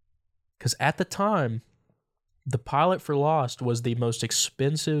 Because at the time, the pilot for Lost was the most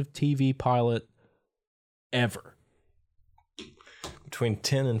expensive TV pilot ever. Between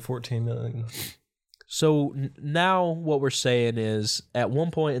 10 and 14 million. So now what we're saying is, at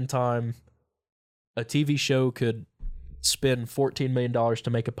one point in time, a TV show could spend $14 million to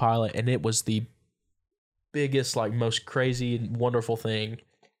make a pilot, and it was the biggest, like, most crazy and wonderful thing.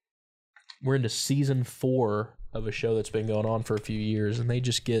 We're into season 4 of a show that's been going on for a few years, and they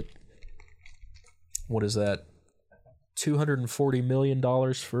just get, what is that, $240 million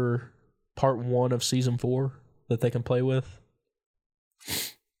for part 1 of season 4 that they can play with.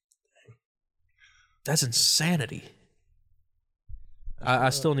 That's insanity.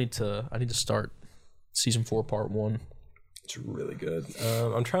 I still need to start season 4 part 1. It's really good.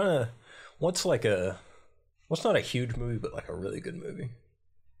 I'm trying to. What's not a huge movie, but like a really good movie?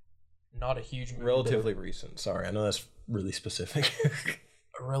 Not a huge movie. Relatively recent. Sorry, I know that's really specific.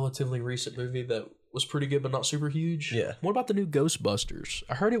 A relatively recent movie that was pretty good, but not super huge. Yeah. What about the new Ghostbusters?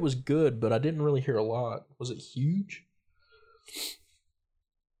 I heard it was good, but I didn't really hear a lot. Was it huge?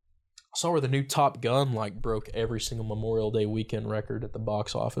 I saw where the new Top Gun like broke every single Memorial Day weekend record at the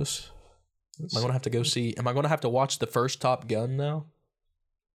box office. Am I gonna have to go see? Am I gonna have to watch the first Top Gun now?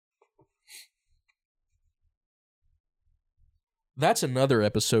 That's another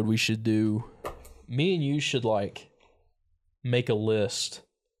episode we should do. Me and you should like make a list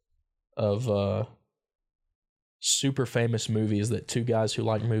of super famous movies that two guys who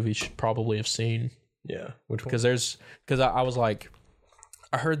like movies should probably have seen. Yeah, which one? Because I was like,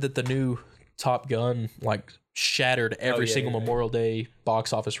 I heard that the new Top Gun like shattered every single Memorial Day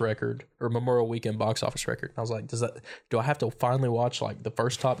box office record or Memorial Weekend box office record. I was like, do I have to finally watch like the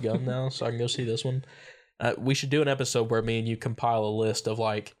first Top Gun now so I can go see this one? We should do an episode where me and you compile a list of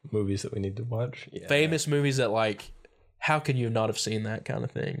like movies that we need to watch. Yeah. Famous movies that like, how can you not have seen that kind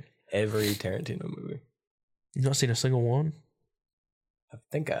of thing? Every Tarantino movie. You've not seen a single one? I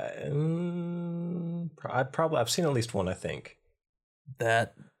think I've seen at least one, I think.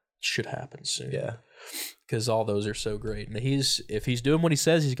 That should happen soon. Yeah. Because all those are so great. And if he's doing what he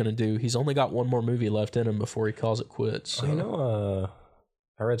says he's going to do, he's only got one more movie left in him before he calls it quits. So.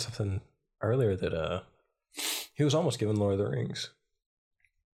 I read something earlier that he was almost given Lord of the Rings.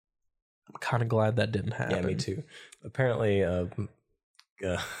 I'm kind of glad that didn't happen. Yeah, me too. Apparently,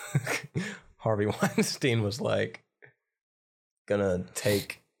 Harvey Weinstein was like gonna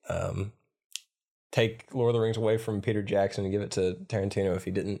take Lord of the Rings away from Peter Jackson and give it to Tarantino if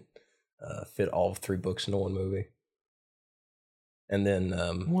he didn't fit all 3 books into one movie. And then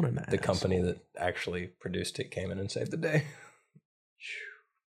the company that actually produced it came in and saved the day.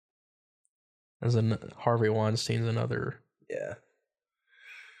 As in Harvey Weinstein's another. Yeah.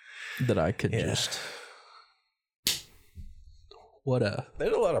 That I could just. There's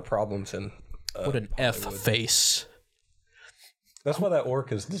a lot of problems in. What an Hollywood. F face. That's why that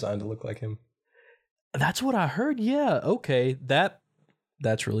orc is designed to look like him. That's what I heard. Yeah. Okay.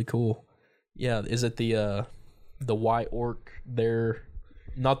 That's really cool. Yeah. Is it the white orc there?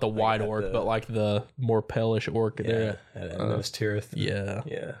 Not the white orc, but like the more palish orc there. And Minas Tirith. Yeah.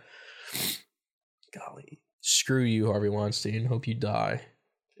 Yeah. Golly. Screw you, Harvey Weinstein. Hope you die.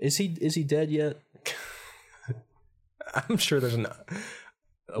 Is he dead yet? I'm sure there's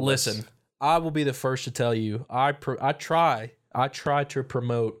Listen, I will be the first to tell you. I try to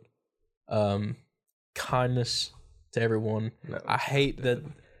promote kindness to everyone. No, I hate that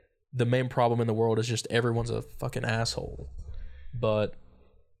the main problem in the world is just everyone's a fucking asshole. But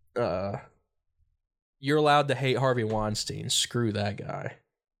you're allowed to hate Harvey Weinstein. Screw that guy.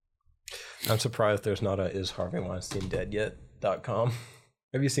 I'm surprised there's not a isharveyweinsteindeadyet.com.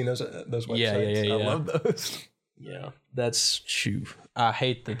 Have you seen those websites? Yeah. I love those. Yeah, that's true. I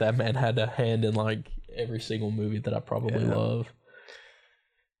hate that man had a hand in like every single movie that I probably love.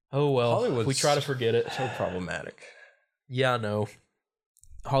 Oh well, Hollywood's we try to forget it. So problematic. Yeah, I know.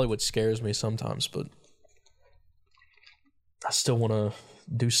 Hollywood scares me sometimes, but I still want to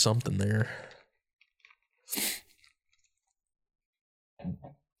do something there.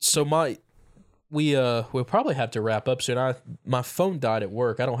 So we'll probably have to wrap up soon. My phone died at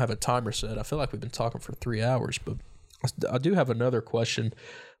work. I don't have a timer set. I feel like we've been talking for 3 hours, but I do have another question.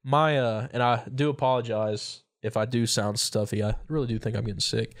 And I do apologize if I do sound stuffy. I really do think I'm getting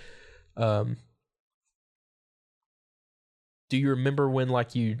sick. Do you remember when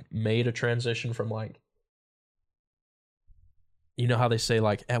like you made a transition from like, you know how they say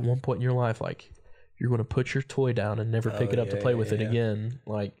like at one point in your life, like you're going to put your toy down and never pick it up to play with it again?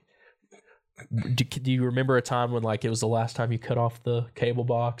 Like, do you remember a time when like it was the last time you cut off the cable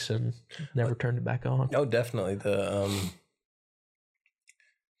box and never turned it back on? Oh, definitely. The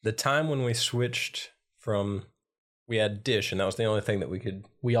time when we switched from, we had Dish, and that was the only thing that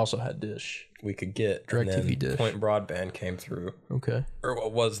we also had Dish. We could get. DirecTV Dish. Point Broadband came through. Okay. Or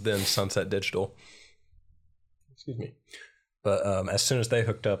what was then Sunset Digital. Excuse me. But as soon as they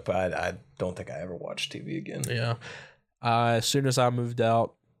hooked up, I don't think I ever watched TV again. Yeah. As soon as I moved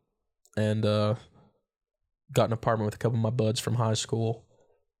out and got an apartment with a couple of my buds from high school,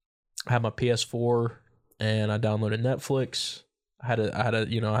 I had my PS4 and I downloaded Netflix. I had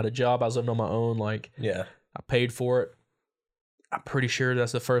a job. I was living on my own. Like, yeah, I paid for it. I'm pretty sure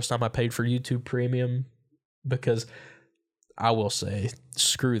that's the first time I paid for YouTube Premium, because I will say,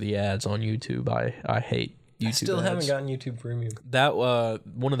 screw the ads on YouTube. I hate YouTube. I still ads. haven't gotten YouTube Premium. That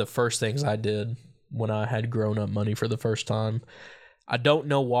one of the first things I did when I had grown up money for the first time. I don't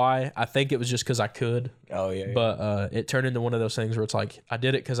know why. I think it was just because I could. Oh yeah. But it turned into one of those things where it's like I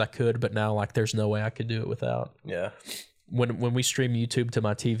did it because I could, but now like there's no way I could do it without. Yeah. When we stream YouTube to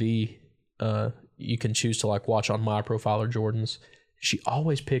my TV, you can choose to like watch on my profile or Jordan's. She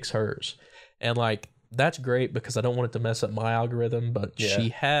always picks hers, and like that's great because I don't want it to mess up my algorithm. But she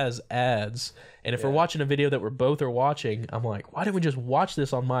has ads, and if we're watching a video that we're both are watching, I'm like, why didn't we just watch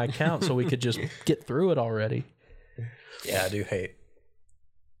this on my account so we could just get through it already? Yeah, I do hate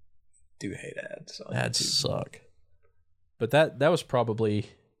ads. Ads suck. But that was probably,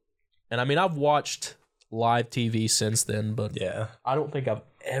 and I mean I've watched live TV since then, but yeah, I don't think I've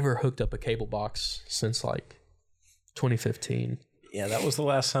ever hooked up a cable box since like 2015. Yeah, that was the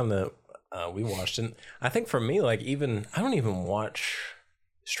last time that we watched. And I think for me, like I don't even watch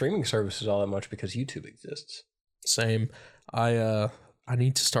streaming services all that much because YouTube exists. Same. I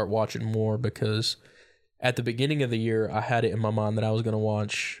need to start watching more because at the beginning of the year, I had it in my mind that I was going to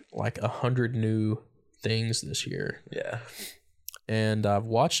watch like 100 new things this year. Yeah. And I've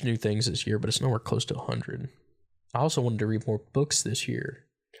watched new things this year, but it's nowhere close to 100. I also wanted to read more books this year.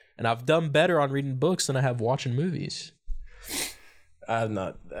 And I've done better on reading books than I have watching movies. I'm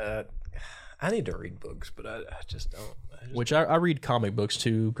not. I need to read books, but I just don't. Which I read comic books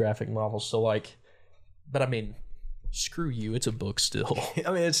too, graphic novels. So like, but I mean, screw you. It's a book still.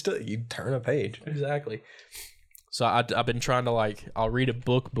 I mean, it's still, you turn a page. Exactly. So I've been trying to like, I'll read a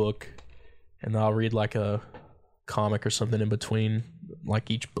book, and then I'll read like a comic or something in between, like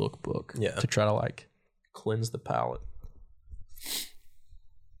each book. Yeah. To try to like cleanse the palate.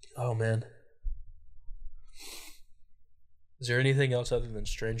 Oh man. Is there anything else other than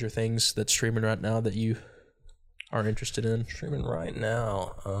Stranger Things that's streaming right now that you are interested in? Streaming right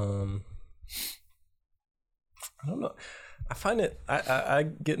now. I don't know. I find it. I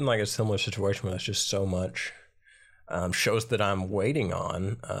get in like a similar situation where there's just so much shows that I'm waiting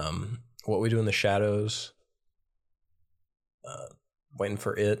on. What We Do in the Shadows. Waiting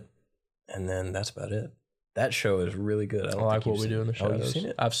for it, and then that's about it. That show is really good. I like What We Do in the Shadows. Oh, you've seen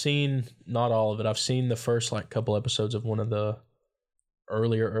it? I've seen not all of it. I've seen the first like couple episodes of one of the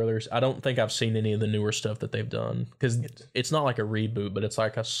earlier. I don't think I've seen any of the newer stuff that they've done because it's not like a reboot, but it's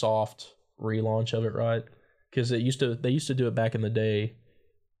like a soft relaunch of it, right? Because they used to do it back in the day.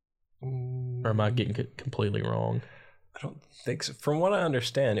 Or am I getting completely wrong? I don't think so. From what I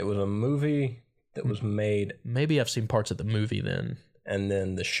understand, it was a movie that was made. Maybe I've seen parts of the movie then. And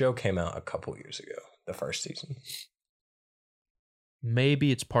then the show came out a couple years ago, the first season.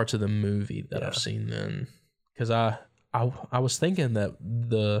 Maybe it's parts of the movie that I've seen then. Because I was thinking that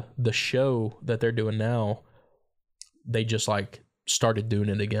the show that they're doing now, they just like started doing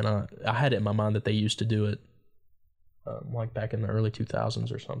it again. I had it in my mind that they used to do it like back in the early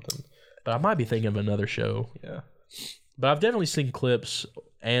 2000s or something. But I might be thinking of another show. Yeah. But I've definitely seen clips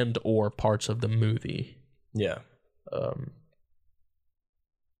and or parts of the movie. Yeah.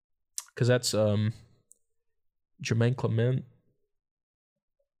 Because that's Jermaine Clement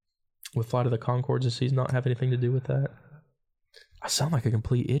with Flight of the Conchords. Does he not have anything to do with that? I sound like a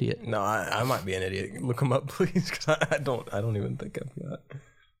complete idiot. No, I might be an idiot. Look him up, please, because I don't even think I've got.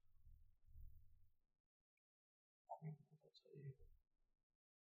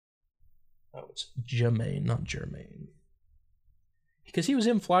 Oh, it's Jermaine, not Jermaine. because he was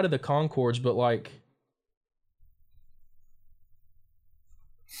in Flight of the Conchords, but like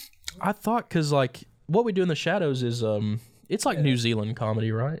I thought because like What We Do in the Shadows is it's like New Zealand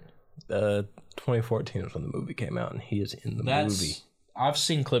comedy, right? 2014 was when the movie came out, and he is in the movie. I've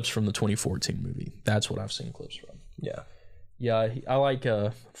seen clips from the 2014 movie. That's what I've seen clips from. Yeah. Yeah, I like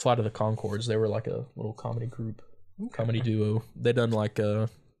Flight of the Conchords. They were like a little comedy group, comedy duo. They done like I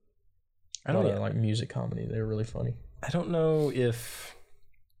don't know, like music comedy. They were really funny. I don't know if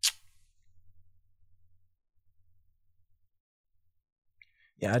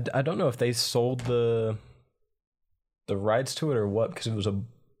I don't know if they sold the rights to it or what, because it was a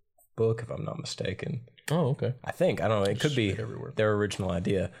book, if I'm not mistaken. Oh, okay. I think, I don't know, it could be everywhere. Their original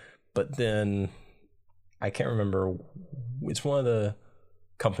idea, but then I can't remember. It's one of the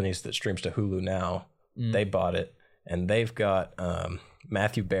companies that streams to Hulu now. They bought it, and they've got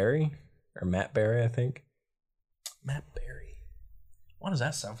Matthew Berry or Matt Berry, I think. Matt Berry. Why does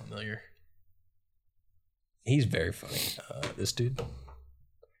that sound familiar? He's very funny. This dude.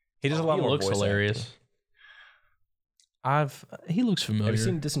 He does a lot more. He looks voice hilarious. acting. He looks familiar. Have you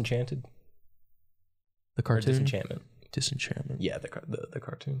seen Disenchanted? The cartoon? Disenchantment. Disenchantment. Yeah, the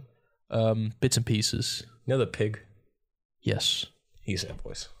cartoon. Bits and Pieces. You know the pig? Yes. He's that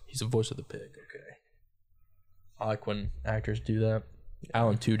voice. He's the voice of the pig. Okay. I like when actors do that.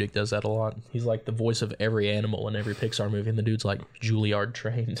 Alan Tudyk does that a lot. He's like the voice of every animal in every Pixar movie, and the dude's like Juilliard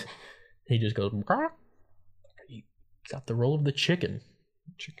trained. He just goes, "Caw." He got the role of the chicken.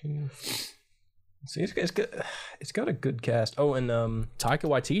 See, it's got a good cast. Oh, and Taika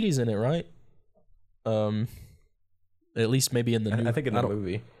Waititi's in it, right? At least maybe in the new... I think in the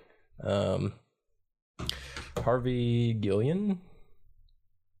movie. Harvey Gillian.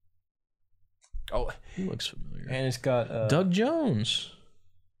 Oh, he looks familiar. And it's got Doug Jones.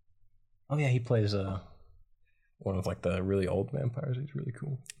 Oh yeah, he plays one of like the really old vampires. He's really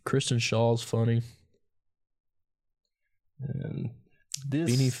cool. Kristen Shaw's funny. And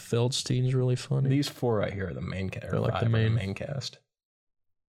Beanie Feldstein's really funny. These four right here are the main cast. They're like the main cast.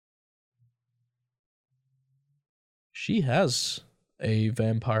 She has a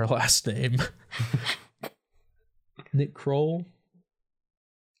vampire last name. Nick Kroll,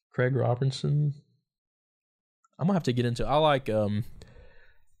 Craig Robinson. I'm gonna have to get into it. I like Taika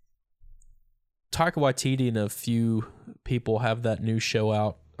Waititi, and a few people have that new show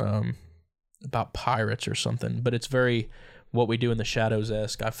out about pirates or something, but it's very What We Do in the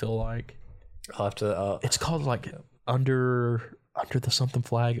Shadows-esque, I feel like. I'll have to it's called like under the something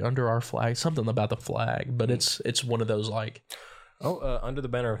flag, under our flag, something about the flag, but it's one of those like Under the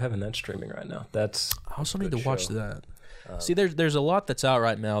Banner of Heaven, that's streaming right now. That's I also need to watch that. See, there's a lot that's out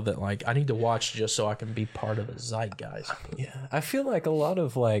right now that like I need to watch just so I can be part of the zeitgeist. Yeah, I feel like a lot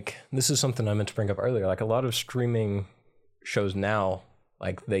of like, this is something I meant to bring up earlier, like a lot of streaming shows now,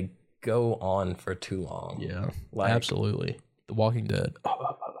 like they go on for too long. Yeah, like, absolutely. The Walking Dead.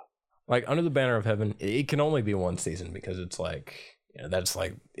 Like Under the Banner of Heaven, it can only be one season because it's like, you know, that's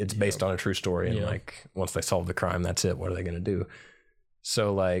like, it's based on a true story, and like once they solve the crime, that's it. What are they going to do?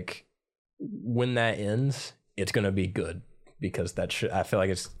 So like when that ends, it's going to be good, because I feel like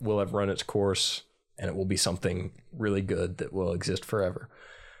it will have run its course, and it will be something really good that will exist forever.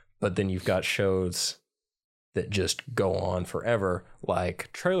 But then you've got shows that just go on forever,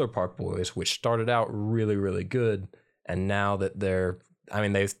 like Trailer Park Boys, which started out really, really good, and now that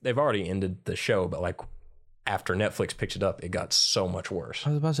they've already ended the show, but like after Netflix picked it up, it got so much worse. I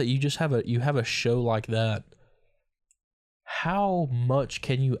was about to say, you have a show like that. How much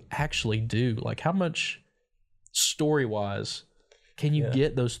can you actually do? Like, how much story wise can you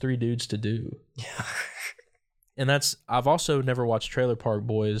get those three dudes to do? Yeah. And I've also never watched Trailer Park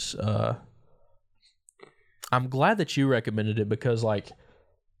Boys. I'm glad that you recommended it, because like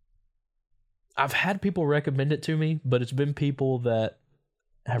I've had people recommend it to me, but it's been people that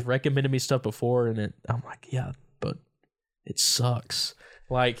have recommended me stuff before, and I'm like, yeah, but it sucks.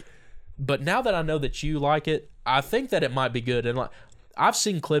 Like, but now that I know that you like it, I think that it might be good. And like, I've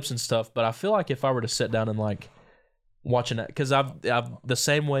seen clips and stuff, but I feel like if I were to sit down and like watching it, because I've the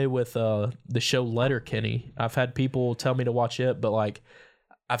same way with the show Letterkenny, I've had people tell me to watch it, but like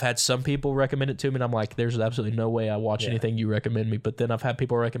I've had some people recommend it to me, and I'm like, there's absolutely no way I watch anything you recommend me. But then I've had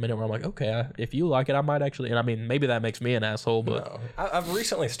people recommend it where I'm like, okay, if you like it, I might actually. And I mean, maybe that makes me an asshole, but no. I've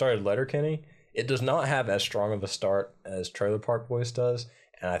recently started Letterkenny. It does not have as strong of a start as Trailer Park Boys does,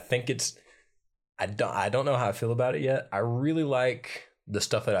 and I think I don't know how I feel about it yet. I really like the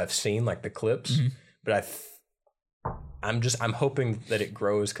stuff that I've seen, like the clips, but I'm hoping that it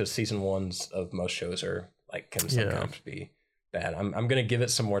grows, because season ones of most shows are like can sometimes be bad. I'm gonna give it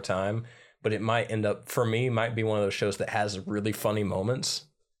some more time, but it might end up, for me, might be one of those shows that has really funny moments,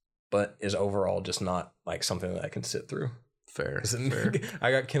 but is overall just not like something that I can sit through. Fair.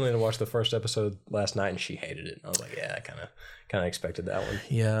 I got Kinley to watch the first episode last night, and she hated it. And I was like, yeah, I kind of expected that one.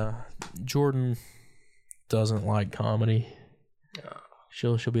 Yeah, Jordan doesn't like comedy.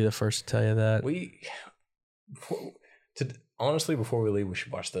 She'll be the first to tell you that. Honestly, before we leave, we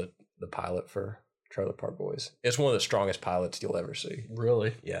should watch the pilot for Trailer Park Boys. It's one of the strongest pilots you'll ever see.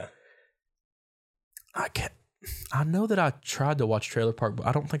 Really? Yeah. I know that I tried to watch Trailer Park, but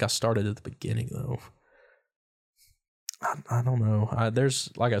I don't think I started at the beginning though. I don't know. There's,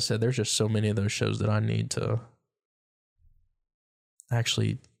 like I said, there's just so many of those shows that I need to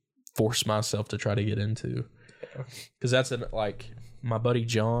actually force myself to try to get into. Because that's like my buddy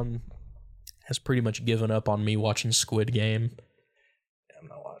John has pretty much given up on me watching Squid Game. Yeah, I'm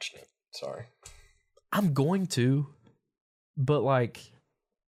not watching it. Sorry. I'm going to, but like,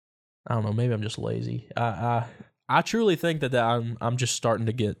 I don't know. Maybe I'm just lazy. I truly think that I'm just starting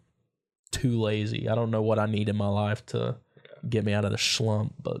to get too lazy. I don't know what I need in my life to get me out of the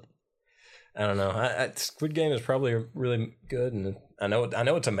slump, but I don't know. Squid Game is probably really good, and I know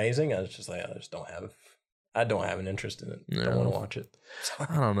it's amazing. I was just like, I don't have an interest in it. I don't want to watch it. So,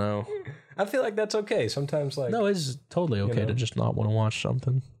 I don't know. I feel like that's okay. Sometimes, like, no, it's totally okay to just not want to watch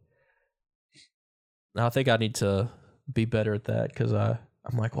something. I think I need to be better at that because I'm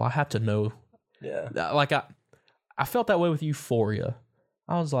like, well, I have to know. Yeah. Like I felt that way with Euphoria.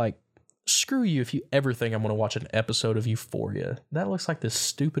 I was like, screw you if you ever think I'm going to watch an episode of Euphoria. That looks like the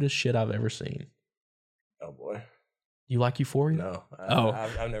stupidest shit I've ever seen. Oh boy. You like Euphoria? No.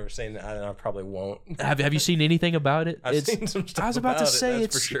 I've never seen it, and I probably won't. Have you seen anything about it? I've seen some stuff. I was about to say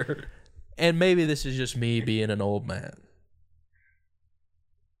it's for sure. And maybe this is just me being an old man.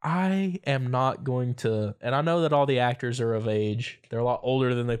 I am not going to, and I know that all the actors are of age. They're a lot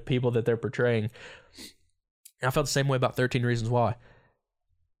older than the people that they're portraying. And I felt the same way about 13 Reasons Why.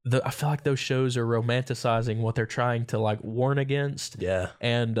 I feel like those shows are romanticizing what they're trying to like warn against. Yeah.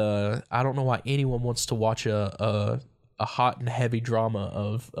 And I don't know why anyone wants to watch a hot and heavy drama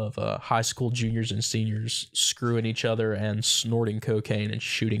of high school juniors and seniors screwing each other and snorting cocaine and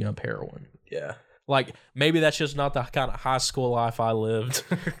shooting up heroin. Yeah. Like, maybe that's just not the kind of high school life I lived,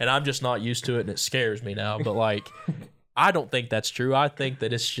 and I'm just not used to it, and it scares me now. But, like, I don't think that's true. I think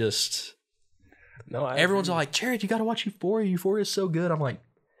that it's just... No, everyone's all like, Jared, you got to watch Euphoria. Euphoria is so good. I'm like,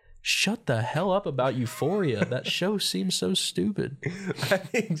 shut the hell up about Euphoria. That show seems so stupid.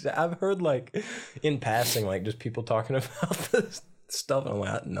 I've heard, like, in passing, like, just people talking about this stuff, and I'm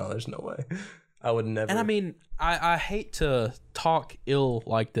like, no, there's no way. I would never... And, I mean, I hate to talk ill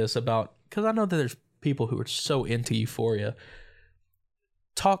like this about... Because I know that there's people who are so into Euphoria.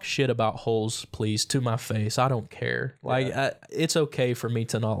 Talk shit about holes, please, to my face. I don't care. Like, it's okay for me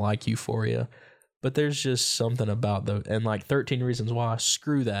to not like Euphoria. But there's just something about and like 13 Reasons Why,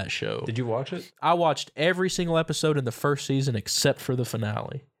 screw that show. Did you watch it? I watched every single episode in the first season except for the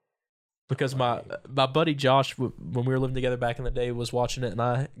finale. Because my buddy Josh, when we were living together back in the day, was watching it, and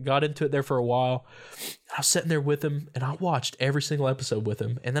I got into it there for a while. I was sitting there with him, and I watched every single episode with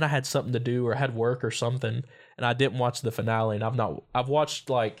him. And then I had something to do, or I had work or something, and I didn't watch the finale. And I've watched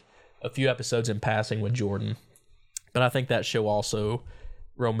like a few episodes in passing with Jordan, but I think that show also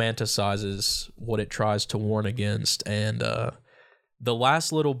romanticizes what it tries to warn against. And the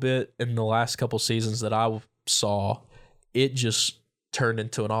last little bit in the last couple seasons that I saw, it just turned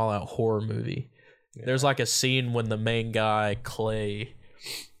into an all-out horror movie. Yeah. There's like a scene when the main guy, Clay,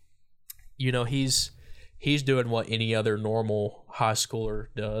 you know, he's doing what any other normal high schooler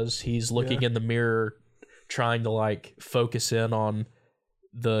does. He's looking in the mirror, trying to like focus in on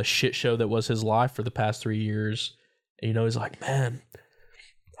the shit show that was his life for the past 3 years. And, you know, he's like, man,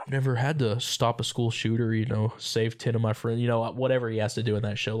 I've never had to stop a school shooter, you know, save 10 of my friends, you know, whatever he has to do in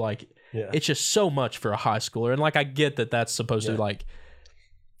that show. Like, it's just so much for a high schooler. And like, I get that that's supposed to like,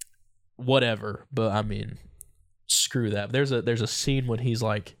 whatever, but I mean, screw that. There's a scene when he's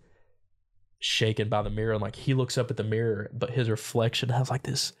like shaken by the mirror, and like he looks up at the mirror, but his reflection has like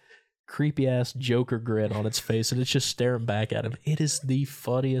this creepy ass Joker grin on its face, and it's just staring back at him. It is the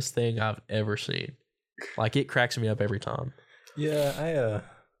funniest thing I've ever seen. Like, it cracks me up every time. Yeah,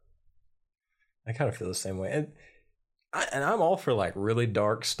 I kind of feel the same way, and I'm all for like really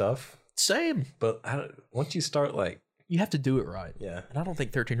dark stuff. Same, but once you start like, you have to do it right. Yeah. And I don't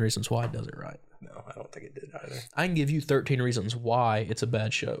think 13 Reasons Why does it right. No, I don't think it did either. I can give you 13 Reasons Why it's a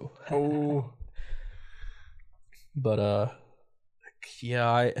bad show. Oh. But,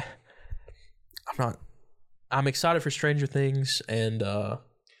 yeah, I'm excited for Stranger Things, and,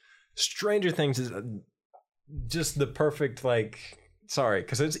 Stranger Things is just the perfect, like, sorry,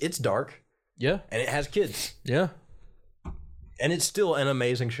 because it's dark. Yeah. and it has kids, Yeah. and it's still an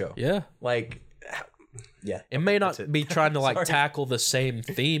amazing show. Yeah. Like, yeah, It may that's not it. be trying to like Sorry. tackle the same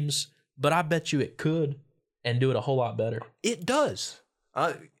themes, but I bet you it could and do it a whole lot better. It does.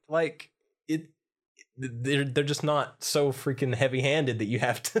 Like it. They're just not so freaking heavy-handed that you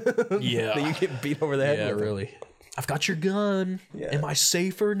have to. Yeah. that you get beat over the head. Yeah, with them. really. I've got your gun. Yeah. Am I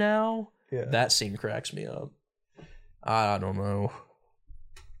safer now? Yeah. That scene cracks me up. I don't know.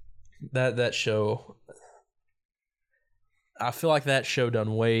 That show. I feel like that show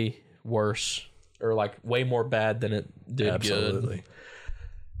done way worse or like way more bad than it did Absolutely. good.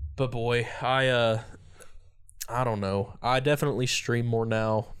 But boy, I don't know. I definitely stream more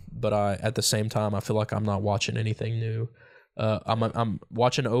now, but at the same time I feel like I'm not watching anything new. I'm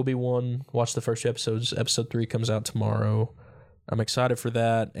watching Obi-Wan. Watch the first 2 episodes. Episode 3 comes out tomorrow. I'm excited for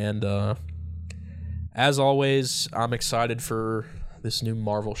that, and as always, I'm excited for this new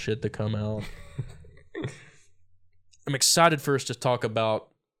Marvel shit to come out. I'm excited for us to talk about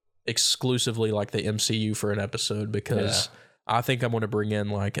exclusively like the MCU for an episode because I think I'm going to bring in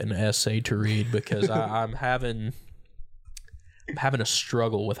like an essay to read because I'm having a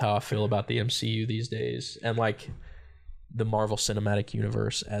struggle with how I feel about the MCU these days and like the Marvel Cinematic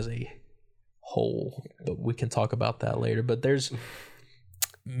Universe as a whole. But we can talk about that later. But there's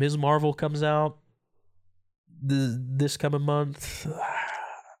Ms. Marvel comes out this coming month.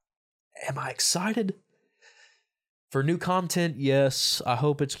 Am I excited? For new content, yes. I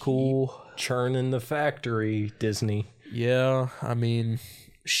hope it's cool. Churning the factory, Disney. Yeah, I mean,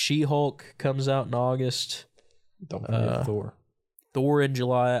 She-Hulk comes out in August. Don't forget Thor. Thor in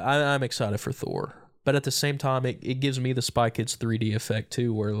July. I'm excited for Thor. But at the same time, it gives me the Spy Kids 3D effect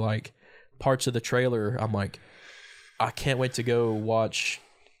too, where like parts of the trailer, I'm like, I can't wait to go watch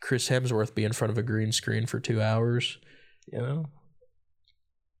Chris Hemsworth be in front of a green screen for 2 hours. You know?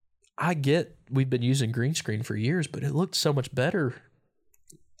 I get we've been using green screen for years, but it looked so much better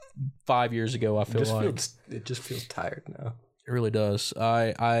 5 years ago, I feel like. It just feels tired now. It really does.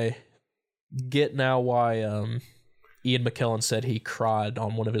 I get now why Ian McKellen said he cried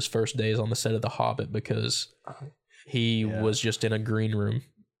on one of his first days on the set of The Hobbit because he was just in a green room,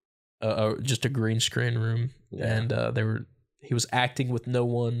 just a green screen room, and he was acting with no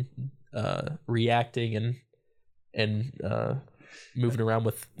one, reacting and moving around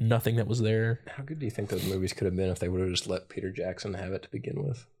with nothing that was there. How good do you think those movies could have been if they would have just let Peter Jackson have it to begin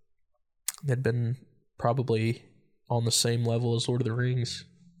with? They'd been probably on the same level as Lord of the Rings,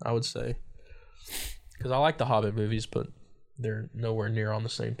 I would say. Because I like the Hobbit movies, but they're nowhere near on the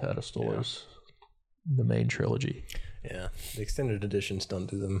same pedestal as the main trilogy. Yeah, the extended editions don't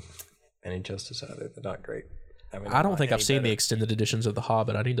do them any justice either. They're not great. I mean, I don't think I've seen the extended editions of The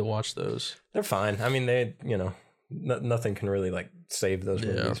Hobbit. I need to watch those. They're fine. I mean, they, nothing can really like save those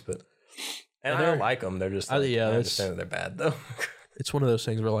movies, but and I like them. They're just like, I understand that they're bad though. It's one of those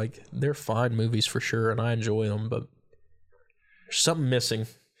things where like they're fine movies for sure, and I enjoy them, but there's something missing.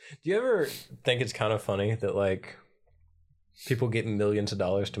 Do you ever think it's kind of funny that like people get millions of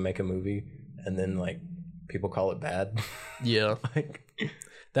dollars to make a movie and then like people call it bad? Yeah, like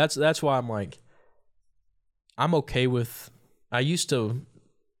that's why I'm like I'm okay with. I used to,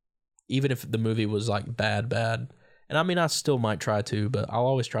 even if the movie was like bad, and I mean I still might try to, but I'll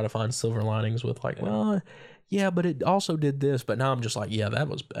always try to find silver linings with like, well, yeah, but it also did this. But now I'm just like, yeah, that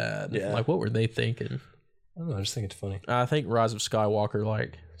was bad. Yeah. Like, what were they thinking? I don't know. I just think it's funny. I think Rise of Skywalker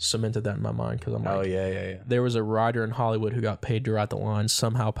like cemented that in my mind because I'm like, Oh yeah. there was a writer in Hollywood who got paid to write the line.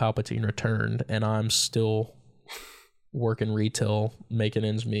 Somehow Palpatine returned, and I'm still working retail, making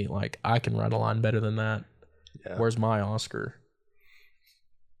ends meet. Like I can write a line better than that. Yeah. Where's my Oscar?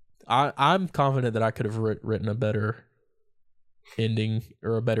 I'm confident that I could have written a better ending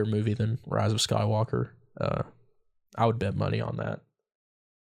or a better movie than Rise of Skywalker. I would bet money on that.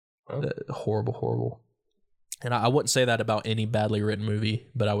 Oh. Horrible. And I wouldn't say that about any badly written movie,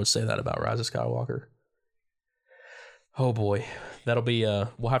 but I would say that about Rise of Skywalker. Oh boy, that'll be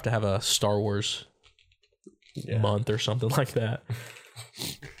we'll have to have a Star Wars month or something like that.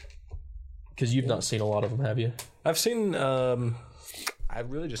 Because you've not seen a lot of them, have you? I've seen. I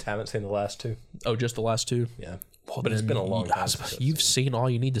really just haven't seen the last two. Oh, just the last two? Yeah. Well, But it's been a long time. You've seen all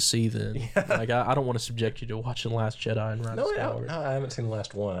you need to see then. Yeah. Like I don't want to subject you to watching Last Jedi and Rise of Skywalker. No, I haven't seen the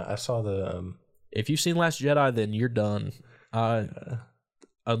last one. I saw the. If you've seen Last Jedi, then you're done.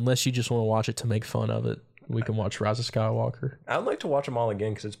 Unless you just want to watch it to make fun of it, we can watch Rise of Skywalker. I'd like to watch them all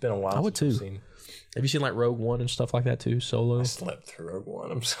again because it's been a while. I would since too. I've seen. Have you seen like Rogue One and stuff like that too? Solo. I slept through Rogue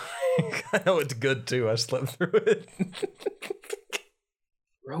One. I'm sorry. I know it's good too. I slept through it.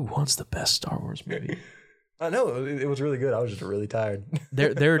 Rogue One's the best Star Wars movie. I know it was really good. I was just really tired.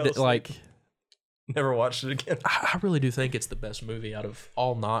 They're like Never watched it again. I really do think it's the best movie out of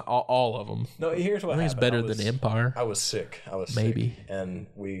all of them. No, here's what I think it's happened. better than Empire. I was sick. Maybe. sick, and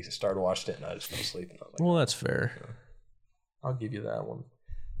we started watching it, and I just fell asleep. And I was like, Well, that's fair. I'll give you that one.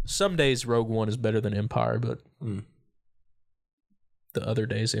 Some days Rogue One is better than Empire, but the other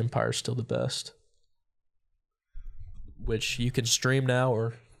days Empire is still the best. Which you can stream now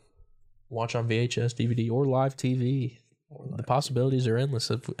or watch on VHS, DVD, or live TV. The possibilities are endless,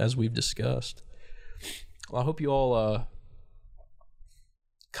 as we've discussed. Well, I hope you all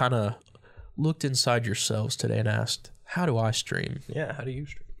kind of looked inside yourselves today and asked, how do I stream? yeah, how do you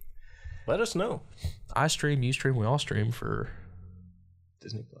stream? Let us know. I stream, you stream, we all stream for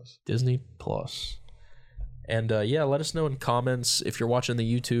Disney Plus. And yeah, let us know in comments if you're watching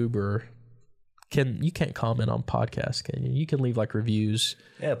the YouTube or you can't comment on podcasts, can you? You can leave like reviews.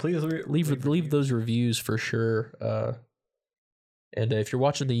 Yeah, please leave those reviews for sure. And if you're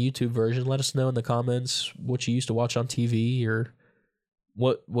watching the YouTube version, let us know in the comments what you used to watch on TV or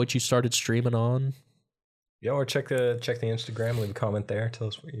what you started streaming on. Yeah, or check the Instagram, leave a comment there. Tell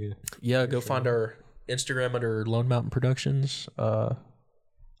us what you. Yeah, go find our Instagram under Lone Mountain Productions.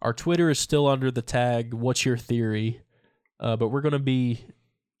 Our Twitter is still under the tag What's Your Theory, but we're gonna be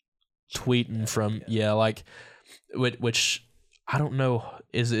tweeting from like which I don't know.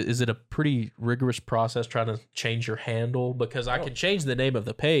 Is it a pretty rigorous process trying to change your handle? Because I can change the name of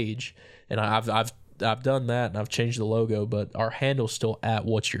the page, and I've done that, and I've changed the logo, but our handle's still at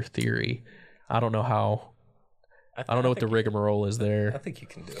What's Your Theory. I don't know how. I don't know what the rigmarole is there. I think you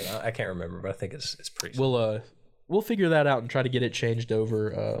can do it. I can't remember, but I think it's pretty simple. We'll figure that out and try to get it changed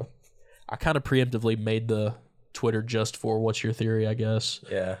over. I kind of preemptively made the Twitter just for What's Your Theory, I guess.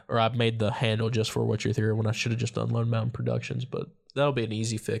 Yeah. Or I've made the handle just for What's Your Theory when I should have just done Lone Mountain Productions, but that'll be an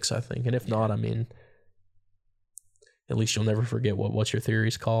easy fix, I think. And if not, I mean, at least you'll never forget what What's Your Theory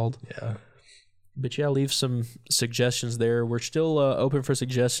is called. Yeah. But yeah, leave some suggestions there. We're still open for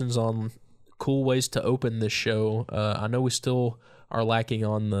suggestions on cool ways to open this show. I know we still are lacking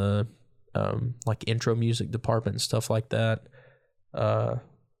on the like intro music department and stuff like that.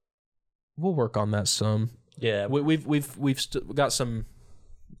 We'll work on that some. Yeah, we've got some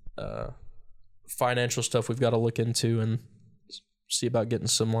financial stuff we've got to look into and see about getting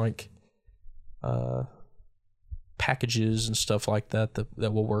some like packages and stuff like that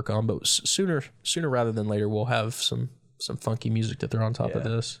we'll work on. But sooner rather than later, we'll have some funky music to throw on top of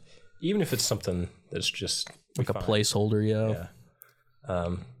this. Even if it's something that's just like a placeholder, yeah.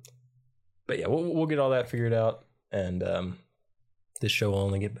 But yeah, we'll get all that figured out, and this show will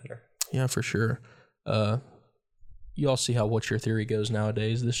only get better. Yeah, for sure. You all see how What's Your Theory goes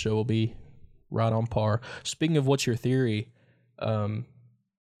nowadays. This show will be right on par. Speaking of What's Your Theory,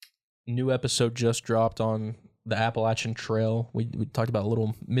 new episode just dropped on the Appalachian Trail. We talked about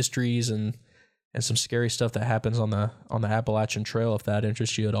little mysteries and some scary stuff that happens on the Appalachian Trail, if that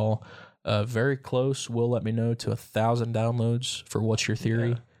interests you at all. Very close, will let me know, to 1,000 downloads for What's Your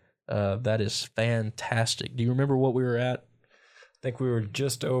Theory. Yeah. That is fantastic. Do you remember what we were at? I think we were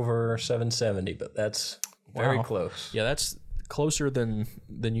just over 770, but that's very close. Yeah, that's closer than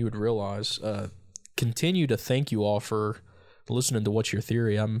you would realize. Continue to thank you all for listening to What's Your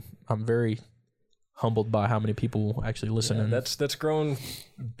Theory. I'm very humbled by how many people actually listen. Yeah, that's grown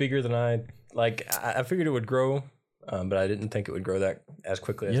bigger than I figured it would grow, but I didn't think it would grow that as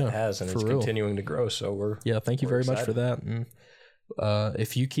quickly as it has, and it's continuing to grow. So thank you very much for that. And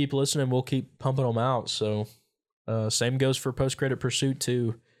if you keep listening, we'll keep pumping them out. So same goes for Post Credit Pursuit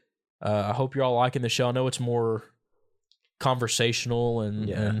too. I hope you're all liking the show. I know it's more conversational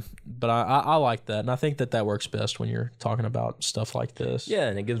but I like that, and I think that works best when you're talking about stuff like this. Yeah,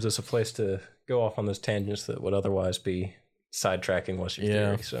 and it gives us a place to go off on those tangents that would otherwise be sidetracking What's Your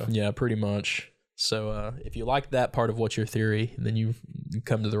Theory. So yeah, pretty much. So if you like that part of What's Your Theory, then you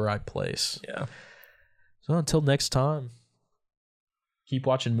come to the right place. Yeah. So until next time, keep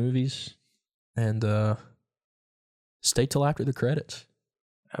watching movies and stay till after the credits.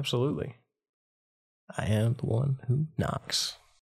 Absolutely. I am the one who knocks.